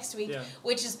get next week,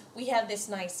 which is we have this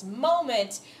nice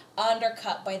moment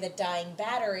undercut by the dying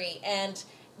battery, and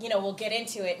we'll get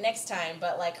into it next time,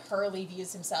 but like Hurley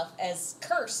views himself as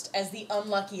cursed, as the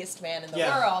unluckiest man in the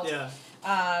world.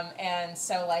 And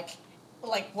so like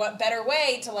what better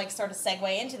way to like sort of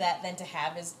segue into that than to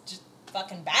have his just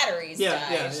fucking batteries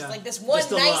die. It's just like this one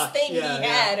Just nice thing he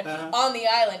had on the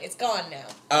island. It's gone now.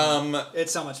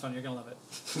 It's so much fun. You're gonna love it.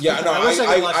 Yeah, no,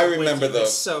 I remember the...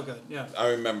 It's so good, yeah. I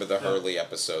remember the Hurley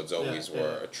episodes always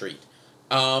were a treat.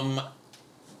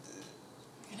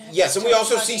 Yes, and we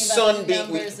also see Sun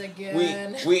being...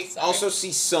 We also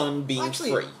see Sun being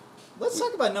free. Let's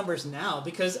talk about numbers now,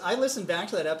 because I listened back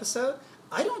to that episode.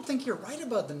 I don't think you're right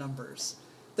about the numbers.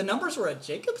 The numbers were a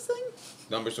Jacob thing?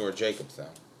 Numbers were a Jacob thing.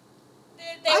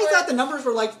 I thought the numbers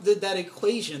were like that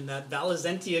equation, that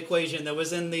Valesenti equation that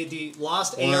was in the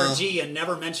Lost ARG and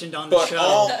never mentioned on the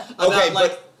show.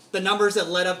 The numbers that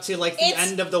led up to like the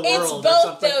end of the world. It's both or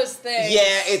something. those things.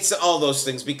 Yeah, it's all those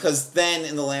things, because then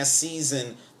in the last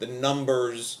season, the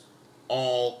numbers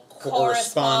all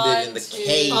corresponded in the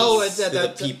case to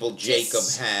the people Jacob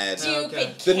had.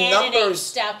 Stupid The candidate numbers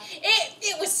stuff.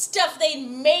 It was stuff they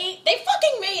made. They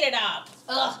fucking made it up.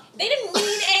 Ugh. They didn't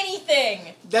mean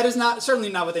anything. That is certainly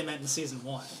not what they meant in season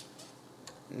 1.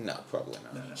 No, probably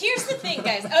not. No. Here's the thing,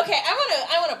 guys. Okay,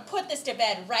 I want to put this to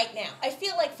bed right now. I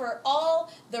feel like for all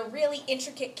the really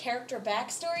intricate character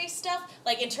backstory stuff,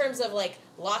 like in terms of like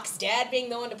Locke's dad being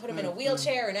the one to put him in a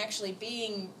wheelchair and actually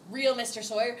being real Mr.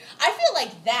 Sawyer, I feel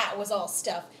like that was all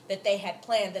stuff that they had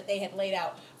planned, that they had laid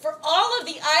out. For all of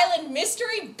the island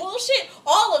mystery bullshit,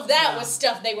 all of that was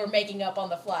stuff they were making up on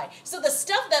the fly. So the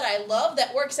stuff that I love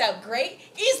that works out great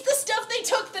is the stuff they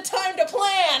took the time to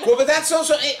plan. Well, but that's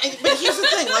also... But here's the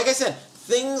thing. Like I said,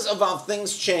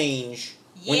 things change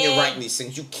when you're writing these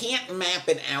things. You can't map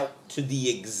it out to the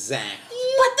exact...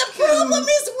 But the problem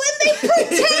is when they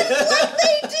pretend like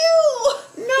they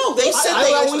do. No, they said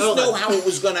they always knew how it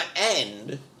was going to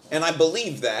end, and I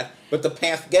believe that, but the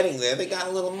path getting there, they got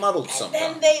a little muddled somehow.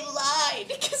 And then they lied,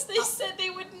 because they said they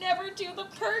would never do the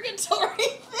purgatory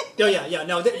thing.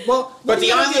 No. But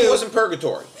the island wasn't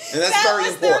purgatory, and that's very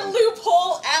important. That was their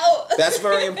loophole out. That's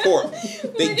very important.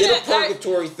 They did a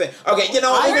purgatory thing. Okay, you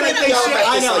know, I'm we're gonna gonna think go shit. back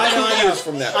I this know, like I know, 2 I know. years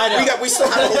from now. I know. We still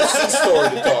have a whole scene story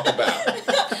to talk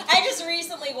about. I just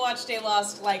recently watched a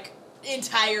Lost, like,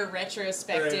 entire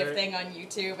retrospective Right. thing on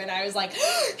YouTube, and I was like,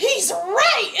 he's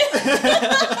right!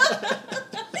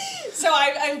 So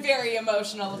I'm very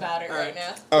emotional about it right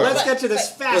now. All Let's right. get to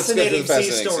this Let's get to fascinating the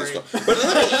fascinating sea story. But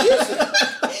let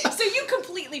me, So you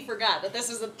completely forgot that this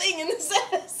was a thing in this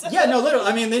episode. Yeah, no, literally.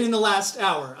 I mean, in the last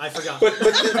hour, I forgot. but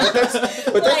that's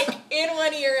Like, in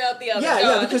one ear, out the other. yeah,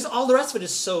 Gone. because all the rest of it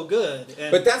is so good.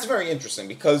 And but that's very interesting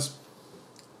because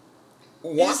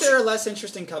is there a less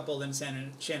interesting couple than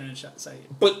Shannon and Saeed?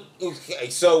 But okay,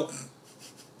 so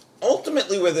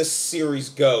ultimately, where this series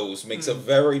goes makes a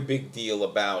very big deal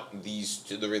about the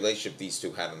relationship these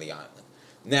two had on the island.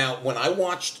 Now, when I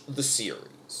watched the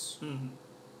series,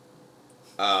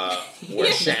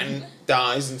 where Shannon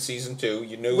dies in season 2,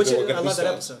 you knew Which there were I going to be love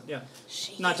that some. episode. Yeah,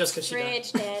 She not just 'cause she died.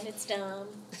 rich, and it's dumb.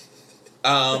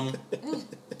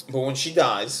 But when she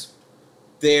dies,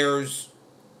 there's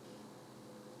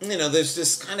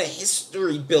this kind of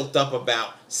history built up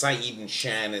about Saeed and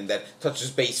Shannon that touches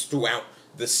base throughout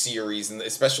the series, and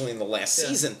especially in the last Yeah.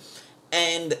 season.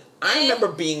 And I remember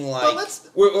being like,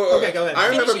 Well, okay, go ahead. I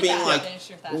remember Finish your being thought, like, finish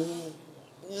your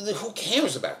thought. who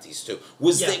cares about these two?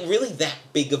 Was Yeah. it really that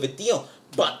big of a deal?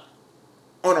 But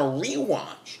on a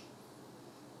rewatch,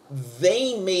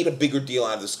 they made a bigger deal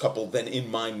out of this couple than in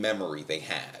my memory they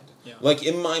had. Yeah. Like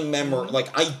in my memory, like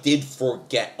I did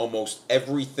forget almost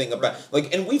everything about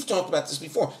and we've talked about this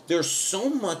before. There's so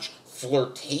much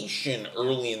flirtation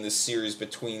early in this series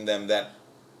between them that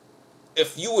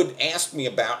if you would ask me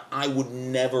about, I would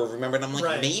never remember. And I'm like,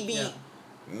 Right, maybe, yeah.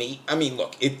 I mean,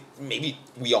 look, maybe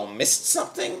we all missed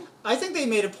something. I think they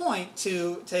made a point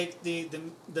to take the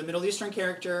Middle Eastern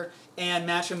character and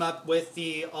match him up with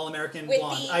the All-American With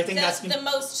blonde. the, I think that's the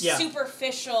most yeah.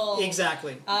 superficial.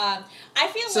 Exactly. I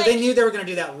feel So like they knew they were going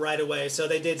to do that right away. So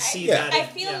they did see Yeah. that. I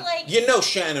feel yeah. like You know,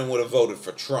 Shannon would have voted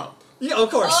for Trump. Yeah, of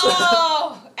course.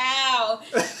 oh, ow.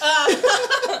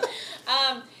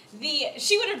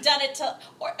 She would have done it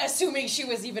or assuming she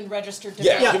was even registered to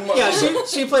Yeah. vote. yeah.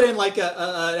 She put in like an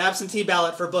absentee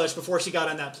ballot for Bush before she got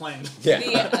on that plane. Yeah.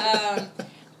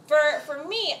 For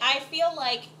me, I feel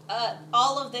like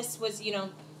all of this was,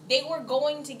 they were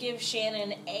going to give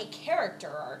Shannon a character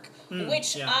arc,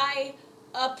 which yeah. I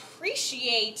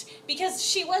appreciate because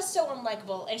she was so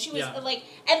unlikable, and she was Yeah.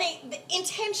 and they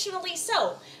intentionally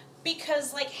so,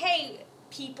 because hey,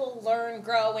 people learn,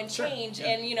 grow, and Sure, change, yeah.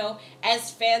 and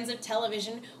as fans of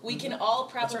television, we can all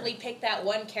probably pick that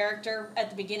one character at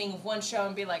the beginning of one show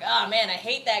and be like, oh man, I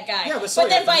hate that guy. Yeah, but but so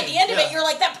then yeah, by yeah, the end of yeah. it, you're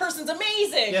like, that person's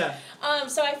amazing. Yeah.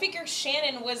 So I figured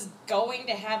Shannon was going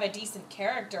to have a decent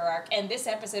character arc, and this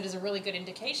episode is a really good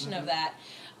indication of that.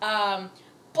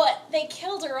 But they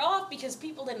killed her off because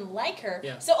people didn't like her.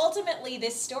 Yeah. So ultimately,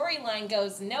 this storyline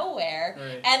goes nowhere.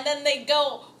 Right. And then they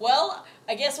go, well,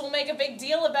 I guess we'll make a big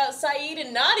deal about Saeed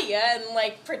and Nadia and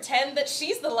pretend that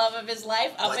she's the love of his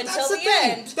life up But until that's the thing.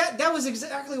 end. That was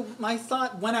exactly my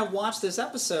thought when I watched this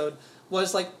episode.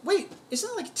 Was like, wait,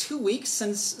 isn't it 2 weeks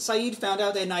since Saeed found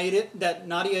out that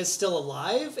Nadia is still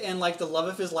alive and the love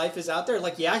of his life is out there?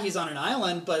 Yeah, he's on an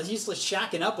island, but he's just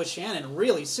shacking up with Shannon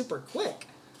really super quick.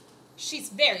 She's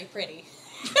very pretty.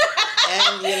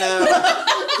 And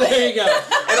There you go.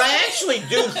 and I actually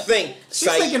do think She's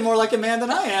thinking more like a man than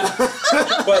I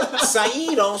am. but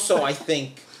Saeed also, I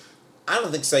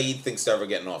don't think Saeed thinks they're ever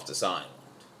getting off this island.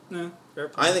 No, fair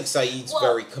point. I think Saeed's Well-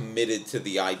 very committed to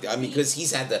the idea. I mean, because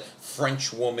he's had the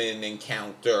French woman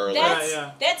encounter.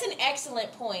 That's an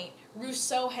excellent point.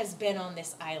 Rousseau has been on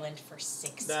this island for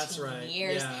 16 That's right,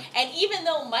 years. yeah. And even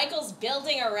though Michael's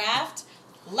building a raft,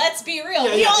 let's be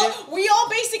real. Yeah, we all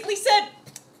basically said,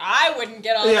 I wouldn't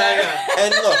get on Yeah, that. yeah.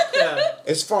 And look, Yeah.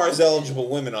 as far as eligible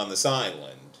women on this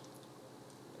island,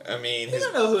 I mean, I his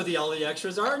don't know who all the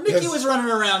extras are. Nikki Yes. was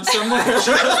running around somewhere.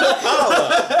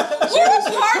 Paula. We're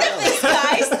a part of this,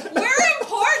 guys. We're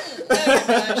important.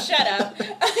 No, shut up.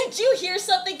 Did you hear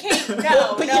something, Kate?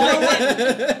 No, But no, you know I what?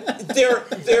 didn't.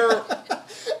 They're.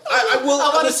 I will. I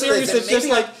want a listen series to this, that's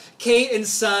and just maybe Kate and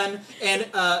Son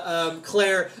and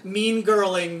Claire mean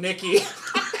girling Nikki.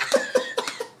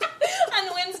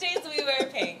 On Wednesdays, we wear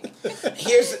pink.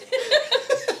 Here's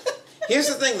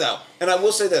the thing, though, and I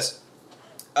will say this,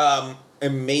 and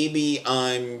maybe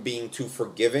I'm being too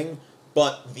forgiving,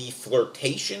 but the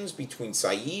flirtations between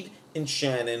Saeed and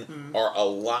Shannon are a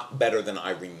lot better than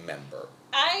I remember.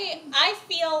 I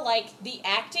feel like the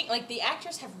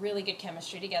actors have really good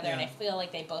chemistry together, and Yeah. I feel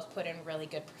like they both put in really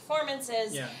good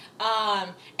performances. Yeah.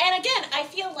 And again, I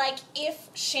feel like if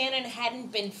Shannon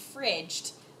hadn't been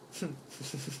fridged,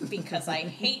 because I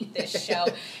hate this show.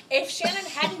 If Shannon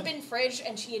hadn't been Fridge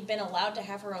and she had been allowed to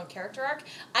have her own character arc,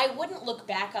 I wouldn't look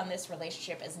back on this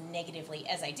relationship as negatively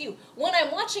as I do. When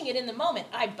I'm watching it in the moment,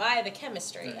 I buy the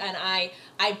chemistry and I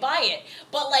buy it.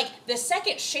 But like the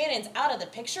second Shannon's out of the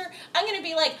picture, I'm gonna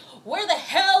be like, where the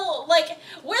hell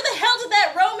did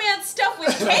that romance stuff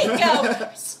with Kate go?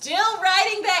 Still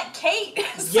riding that Kate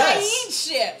Saeed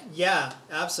ship. Yeah,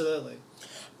 absolutely.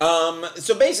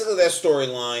 So basically their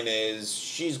storyline is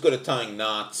she's good at tying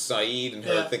knots. Saeed and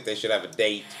her think they should have a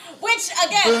date. Which,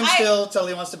 again, Boone still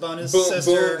totally wants to bone his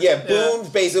sister. Boone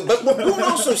basically. But what Boone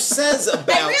also says about...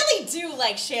 I really do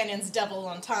like Shannon's double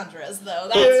entendres, though.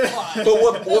 That's fun.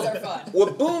 But Those are fun.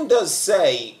 what Boone does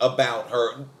say about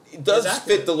her... It does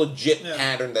Exactly. fit the legit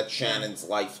pattern that Shannon's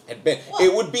life had been. Well,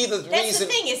 it would be the That's reason...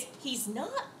 the thing is, he's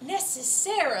not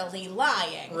necessarily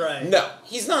lying. Right. No,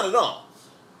 he's not at all.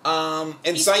 And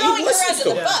He's Saeed throwing her listens under to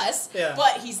the him. bus, Yeah.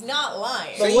 but he's not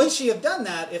lying. But would she have done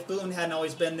that if Boone hadn't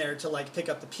always been there to like pick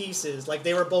up the pieces? Like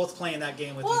they were both playing that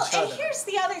game with Well, each other. and here's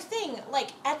the other thing. Like,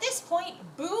 at this point,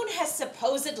 Boone has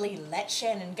supposedly let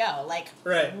Shannon go. Like,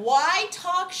 Right. why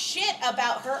talk shit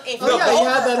about her if Oh you're yeah, he over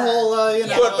had that her? whole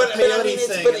But I peyote mean,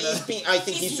 thing. I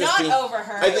think He's he's not just being... over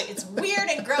her. I think- It's weird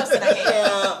and gross, and I hate it.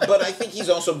 Yeah, but I think he's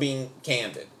also being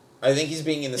candid. I think he's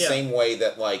being in the same way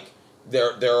that like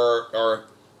there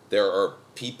are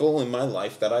people in my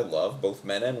life that I love, both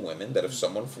men and women, that if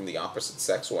someone from the opposite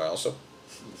sex who I also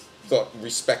thought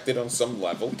respected on some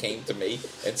level came to me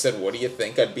and said, "What do you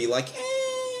think?" I'd be like,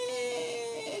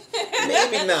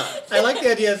 maybe not. I like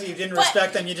the idea that you didn't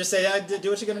respect them. You just say, "Do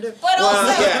what you're gonna do." But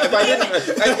also, If I didn't,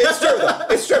 it's true though.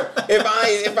 It's true. If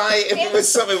it was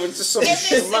something, it was just some in this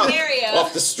schmuck scenario-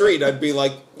 off the street, I'd be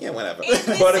like, yeah, whatever. in this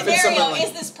But if it's scenario, someone like,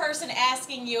 is this person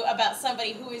asking you about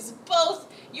somebody who is both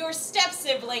your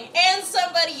step-sibling and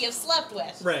somebody you've slept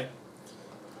with? Right.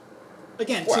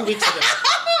 Again, Well. 2 weeks ago.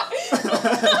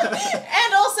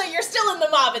 And also, you're still in the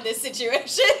mob in this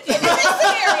situation. In this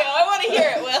scenario, I want to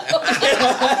hear it, Will.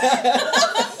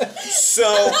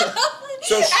 so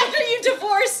After you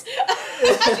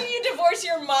divorce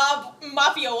your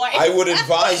mafia wife. I would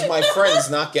advise my friends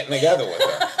not getting together with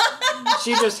her.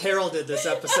 She just heralded this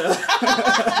episode.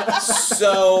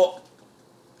 So,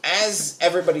 as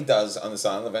everybody does on this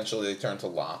island, eventually they turn to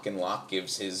Locke, and Locke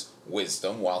gives his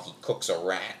wisdom while he cooks a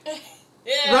rat.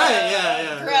 Yeah, Right,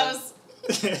 yeah. Gross.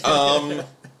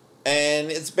 And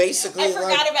it's basically I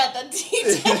forgot about the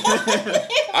detail.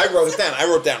 I wrote it down. I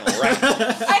wrote down rat.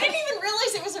 I didn't even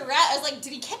realize it was a rat. I was like,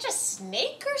 did he catch a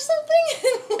snake or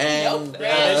something? And, nope.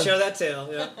 Yeah, they show that tail.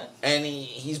 Yeah. And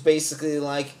he's basically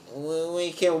like, well,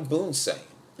 we care what Boone's saying.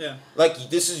 Yeah. Like,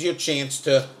 this is your chance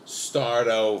to start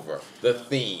over the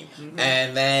theme. Mm-hmm.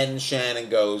 And then Shannon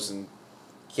goes and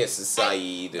kisses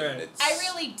Saeed. And Right. it's... I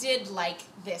really did like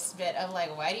this bit of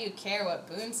like, why do you care what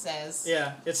Boone says?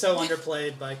 Yeah, it's so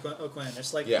underplayed by O'Quinn.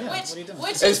 It's like, Yeah. what are you doing?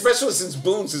 Which And especially since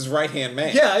Boone's his right-hand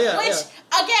man. Yeah. Which,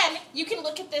 again, you can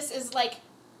look at this as like,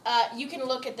 you can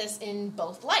look at this in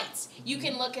both lights. You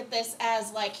can look at this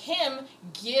as like him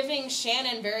giving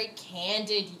Shannon very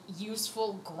candid,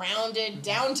 useful, grounded,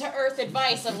 down-to-earth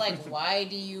advice of like, why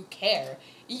do you care?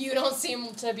 You don't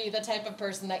seem to be the type of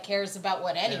person that cares about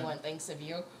what anyone thinks of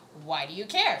you. Why do you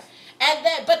care? And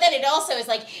then, but then it also is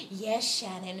like, yes,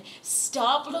 Shannon,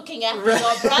 stop looking after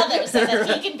your brother so that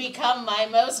he can become my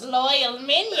most loyal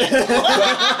minion.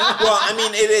 Well, I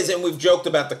mean, it is, and we've joked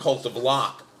about the cult of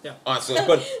Locke. Yeah. Honestly,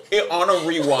 but on a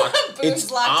rewatch, Boone's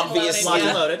it's locked and loaded. obviously Locked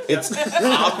and loaded, yeah. it's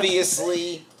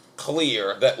obviously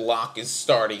clear that Locke is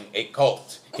starting a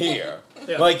cult here.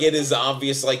 Yeah. Like, it is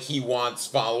obvious, like, he wants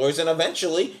followers, and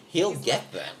eventually he'll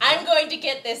get them. I'm going to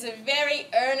get this very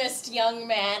earnest young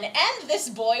man and this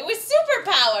boy with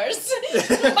superpowers.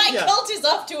 My Yeah. cult is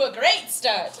off to a great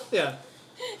start. Yeah.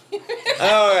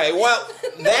 All right, well,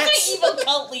 My that's evil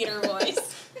cult leader voice.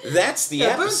 that's the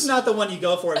Yeah, Boone's episode. not the one you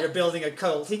go for if you're building a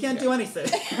cult. He can't do anything.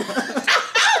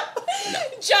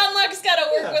 John Locke's got to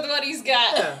work Yeah. with what he's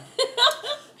got. Yeah.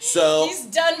 So, He's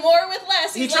done more with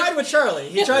less. He He's tried like, with Charlie.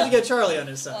 He tried to get Charlie on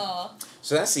his side. Aw.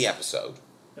 so that's the episode.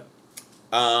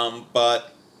 Yeah.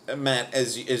 But Matt,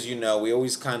 as you know, we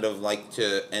always kind of like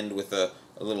to end with a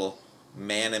little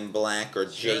Man in Black or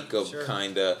Jacob sure.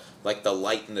 kind of like the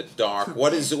light in the dark.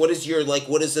 What is your like?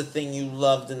 What is the thing you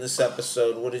loved in this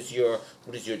episode? What is your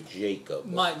Jacob?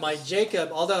 My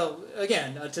Jacob, although,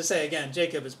 again, to say again,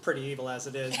 Jacob is pretty evil as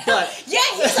it is, but Yeah,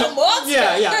 he's a monster.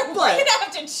 Yeah, We're but- going to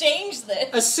have to change this.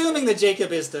 assuming that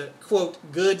Jacob is the, quote,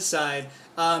 good side,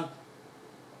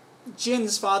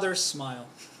 Jin's father's smile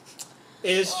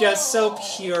is just so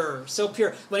pure.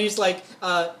 When he's like,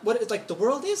 the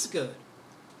world is good.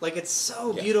 Like, it's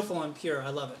so Yeah. beautiful and pure. I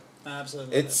love it. I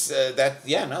absolutely love It's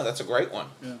that's a great one,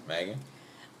 Yeah. Megan.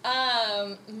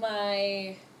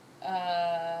 My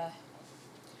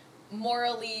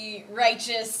morally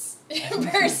righteous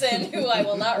person, who I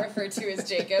will not refer to as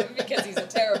Jacob because he's a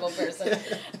terrible person.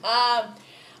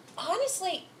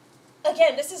 Honestly,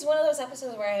 again, this is one of those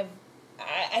episodes where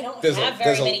I don't have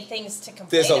very many things to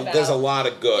complain about. There's a lot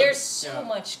of good. There's so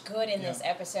much good in this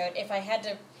episode. If I had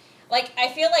to, like, I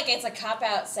feel like it's a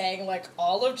cop-out saying, like,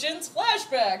 all of Jin's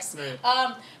flashbacks.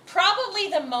 Right. Probably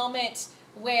the moment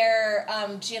where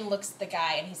Jin looks at the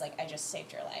guy and he's like, I just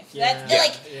saved your life. Yeah. That's, Yeah,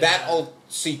 like, that whole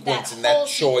sequence that and that whole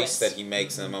choice sequence. that he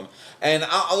makes in the moment. And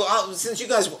I'll since you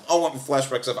guys all want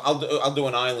flashback stuff, I'll do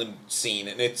an island scene,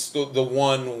 and it's the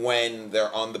one when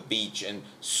they're on the beach and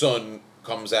Sun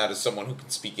comes out as someone who can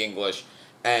speak English,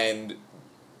 and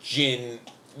Jin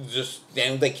just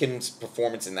downplay Kim's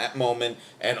performance in that moment,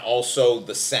 and also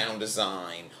the sound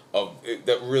design of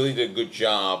that really did a good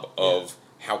job of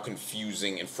how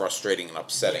confusing and frustrating and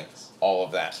upsetting all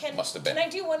of that must have been. Can I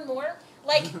do one more?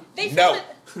 Like, they No.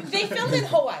 filmed in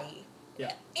Hawaii.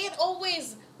 Yeah. It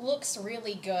always looks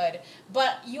really good,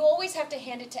 but you always have to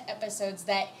hand it to episodes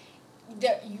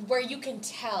where you can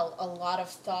tell a lot of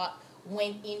thought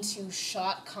went into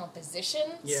shot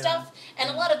composition stuff, and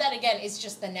a lot of that again is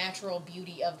just the natural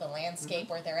beauty of the landscape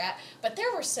where they're at. But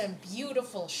there were some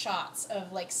beautiful shots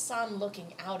of like Sun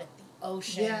looking out at the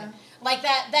ocean, like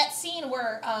that scene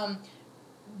where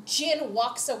Jin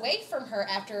walks away from her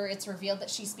after it's revealed that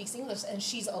she speaks English and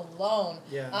she's alone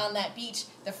on that beach.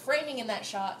 The framing in that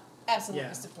shot,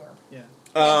 absolutely superb. Yeah.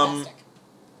 Fantastic.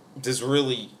 This is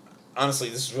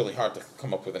really hard to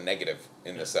come up with a negative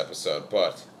in this episode,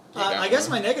 but I guess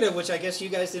my negative, which I guess you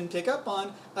guys didn't pick up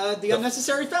on, the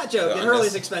unnecessary fat joke at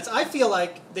Hurley's expense. I feel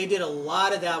like they did a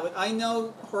lot of that. I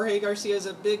know Jorge Garcia is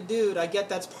a big dude. I get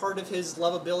that's part of his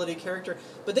lovability character,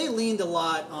 but they leaned a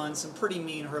lot on some pretty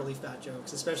mean Hurley fat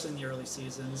jokes, especially in the early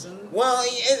seasons. And well,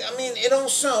 it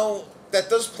also that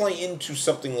does play into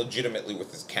something legitimately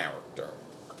with his character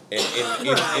in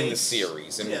the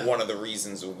series, and one of the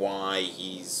reasons why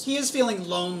he is feeling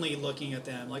lonely looking at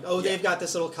them, like they've got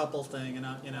this little couple thing, and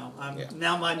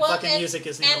now my music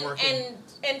isn't even working.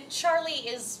 And Charlie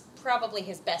is probably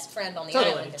his best friend on the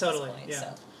island at this point,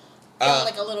 so feeling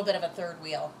like a little bit of a third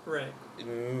wheel. Right.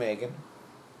 Megan.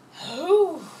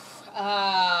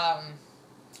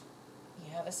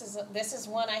 This is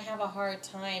one I have a hard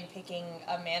time picking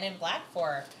a Man in Black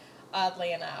for.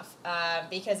 Oddly enough,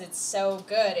 because it's so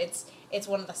good. It's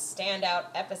one of the standout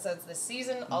episodes this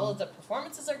season. All of the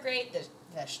performances are great. The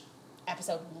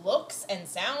episode looks and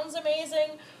sounds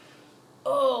amazing.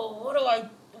 Oh, what do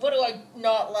I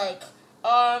not like?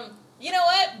 You know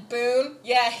what? Boone.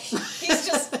 Yeah, he's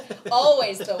just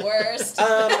always the worst.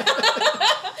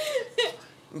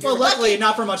 Well, luckily,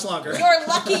 not for much longer. You're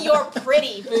lucky you're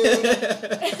pretty,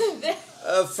 Boone.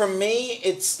 For me,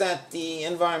 it's that the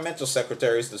environmental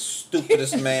secretary is the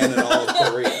stupidest man in all of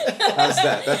Korea. How's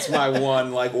that? That's my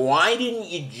one. Like, why didn't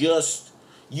you just...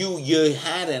 You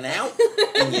had an out,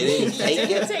 and you didn't take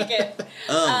it? Take it.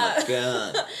 Oh, my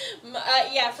God.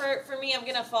 For me, I'm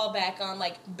going to fall back on,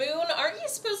 like, Boone, aren't you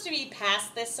supposed to be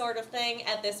past this sort of thing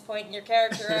at this point in your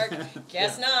character arc?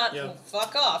 Guess not. Yeah. Well,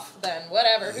 fuck off, then.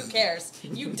 Whatever. Who cares?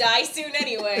 You die soon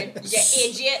anyway, you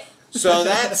idiot. So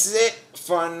that's it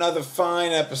for another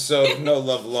fine episode of No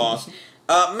Love Lost.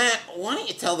 Matt, why don't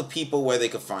you tell the people where they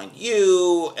can find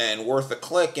you and Worth a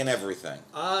Click and everything?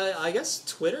 I guess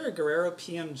Twitter, Guerrero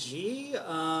PMG,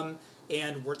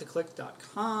 and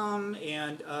worthaclick.com,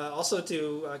 and also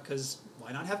because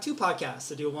why not have two podcasts?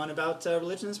 To do one about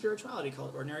religion and spirituality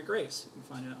called Ordinary Grace. You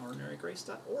can find it at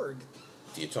ordinarygrace.org.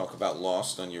 Do you talk about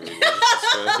Lost on your religious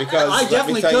shows? Because I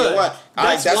definitely could. You what,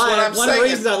 that's what I'm one saying. of the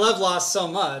reasons I love Lost so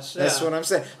much. That's what I'm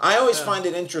saying. I always find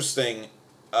it interesting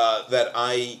that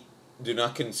I do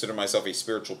not consider myself a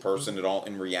spiritual person at all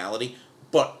in reality,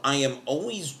 but I am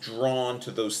always drawn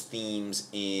to those themes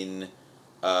in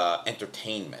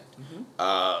entertainment.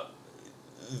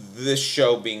 This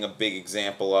show being a big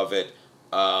example of it.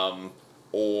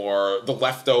 Or The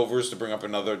Leftovers, to bring up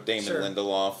another Damon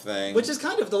Lindelof thing. Which is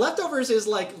kind of, The Leftovers is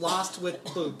like Lost with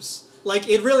boobs. Like,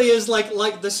 it really is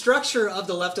like the structure of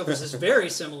The Leftovers is very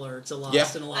similar to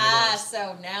Lost in a lot of ways.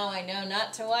 So now I know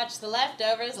not to watch The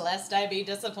Leftovers lest I be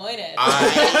disappointed.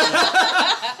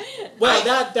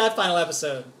 That final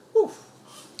episode.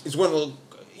 Is one of the...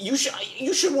 You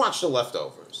should watch The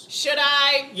Leftovers. Should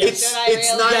I? Yes. Should I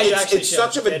really? It's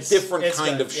such of a different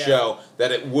kind of show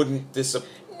that it wouldn't disappoint.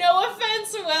 No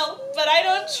offense, Will, but I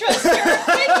don't trust your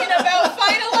opinion about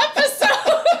final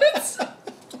episodes.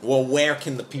 Well, where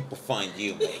can the people find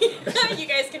you, Megan? You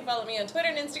guys can follow me on Twitter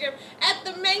and Instagram at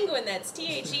The Menguin. That's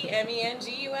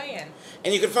TheMenguin.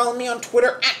 And you can follow me on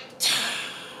Twitter at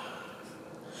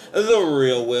The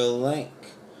Real Will Lake.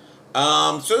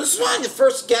 So this is my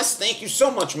first guest. Thank you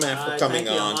so much, Matt, for coming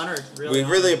thank you. on. I'm honored. We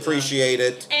really appreciate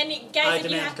it. And I guys,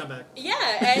 demand to come back.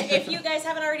 Yeah, and if you guys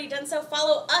haven't already done so,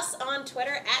 follow us on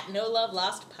Twitter at No Love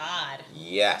Lost Pod.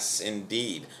 Yes,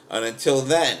 indeed. And until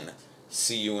then,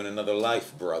 see you in another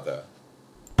life, brother.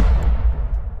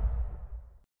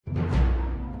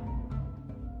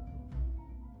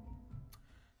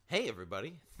 Hey,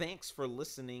 everybody. Thanks for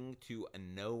listening to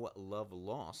No Love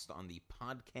Lost on the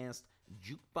Podcast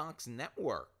Jukebox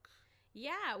Network.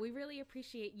 Yeah, we really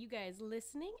appreciate you guys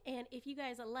listening, and if you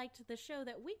guys liked the show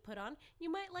that we put on,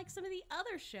 you might like some of the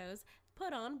other shows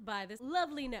put on by this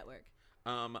lovely network.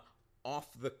 Off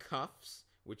the Cuffs,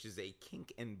 which is a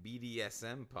kink and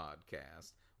BDSM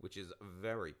podcast, which is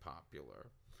very popular.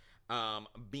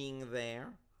 Being There,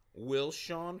 Will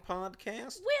Sean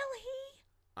podcast. Will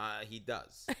he? He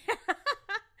does.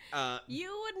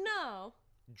 You would know.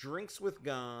 Drinks with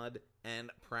God and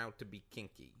Proud to be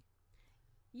Kinky.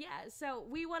 Yeah, so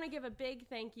we want to give a big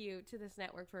thank you to this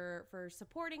network for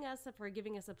supporting us, for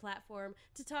giving us a platform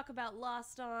to talk about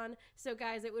Lost on. So,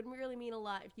 guys, it would really mean a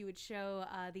lot if you would show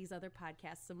these other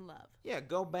podcasts some love. Yeah,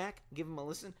 go back, give them a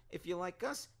listen. If you like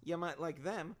us, you might like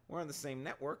them. We're on the same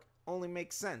network. Only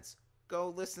makes sense.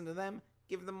 Go listen to them.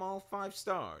 Give them all 5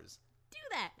 stars. Do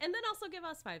that, and then also give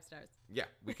us 5 stars. Yeah,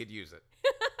 we could use it.